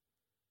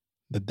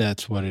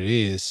what it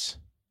is.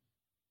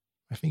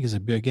 I think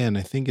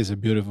it's a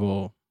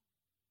beautiful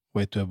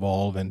way to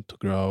evolve and to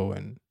grow,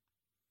 and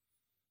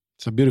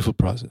it's a beautiful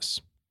process.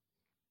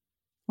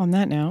 On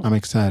that note, I'm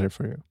excited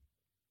for you.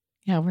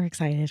 Yeah, we're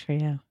excited for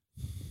you.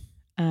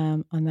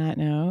 On that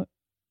note,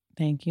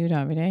 thank you,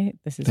 Davide.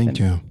 This has been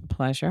a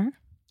pleasure.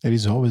 It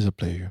is always a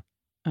pleasure.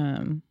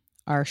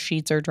 Our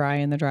sheets are dry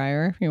in the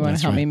dryer. If you want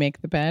to help me make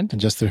the bed. And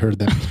just to hear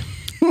them.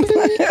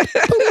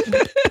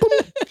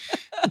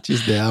 Which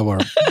is the hour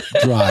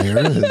dryer.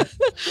 It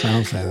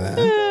sounds like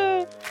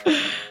that.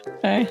 All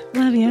right.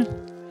 Love you.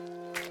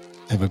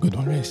 Have a good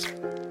one, Reese.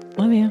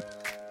 Love you.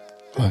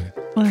 Love you.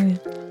 Love you.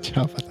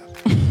 Ciao, Pata.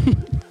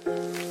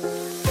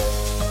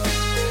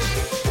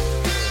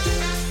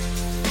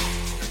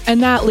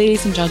 And that,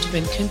 ladies and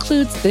gentlemen,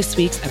 concludes this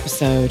week's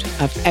episode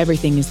of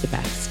Everything is the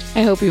Best.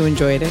 I hope you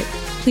enjoyed it.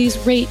 Please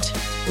rate,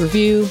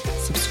 review,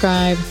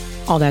 subscribe,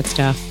 all that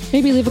stuff.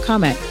 Maybe leave a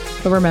comment.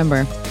 But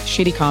remember,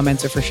 shitty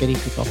comments are for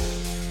shitty people.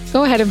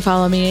 Go ahead and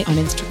follow me on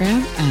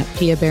Instagram at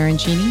Pia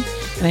Barancini.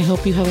 And I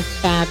hope you have a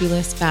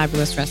fabulous,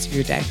 fabulous rest of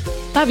your day.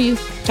 Love you.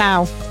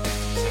 Ciao.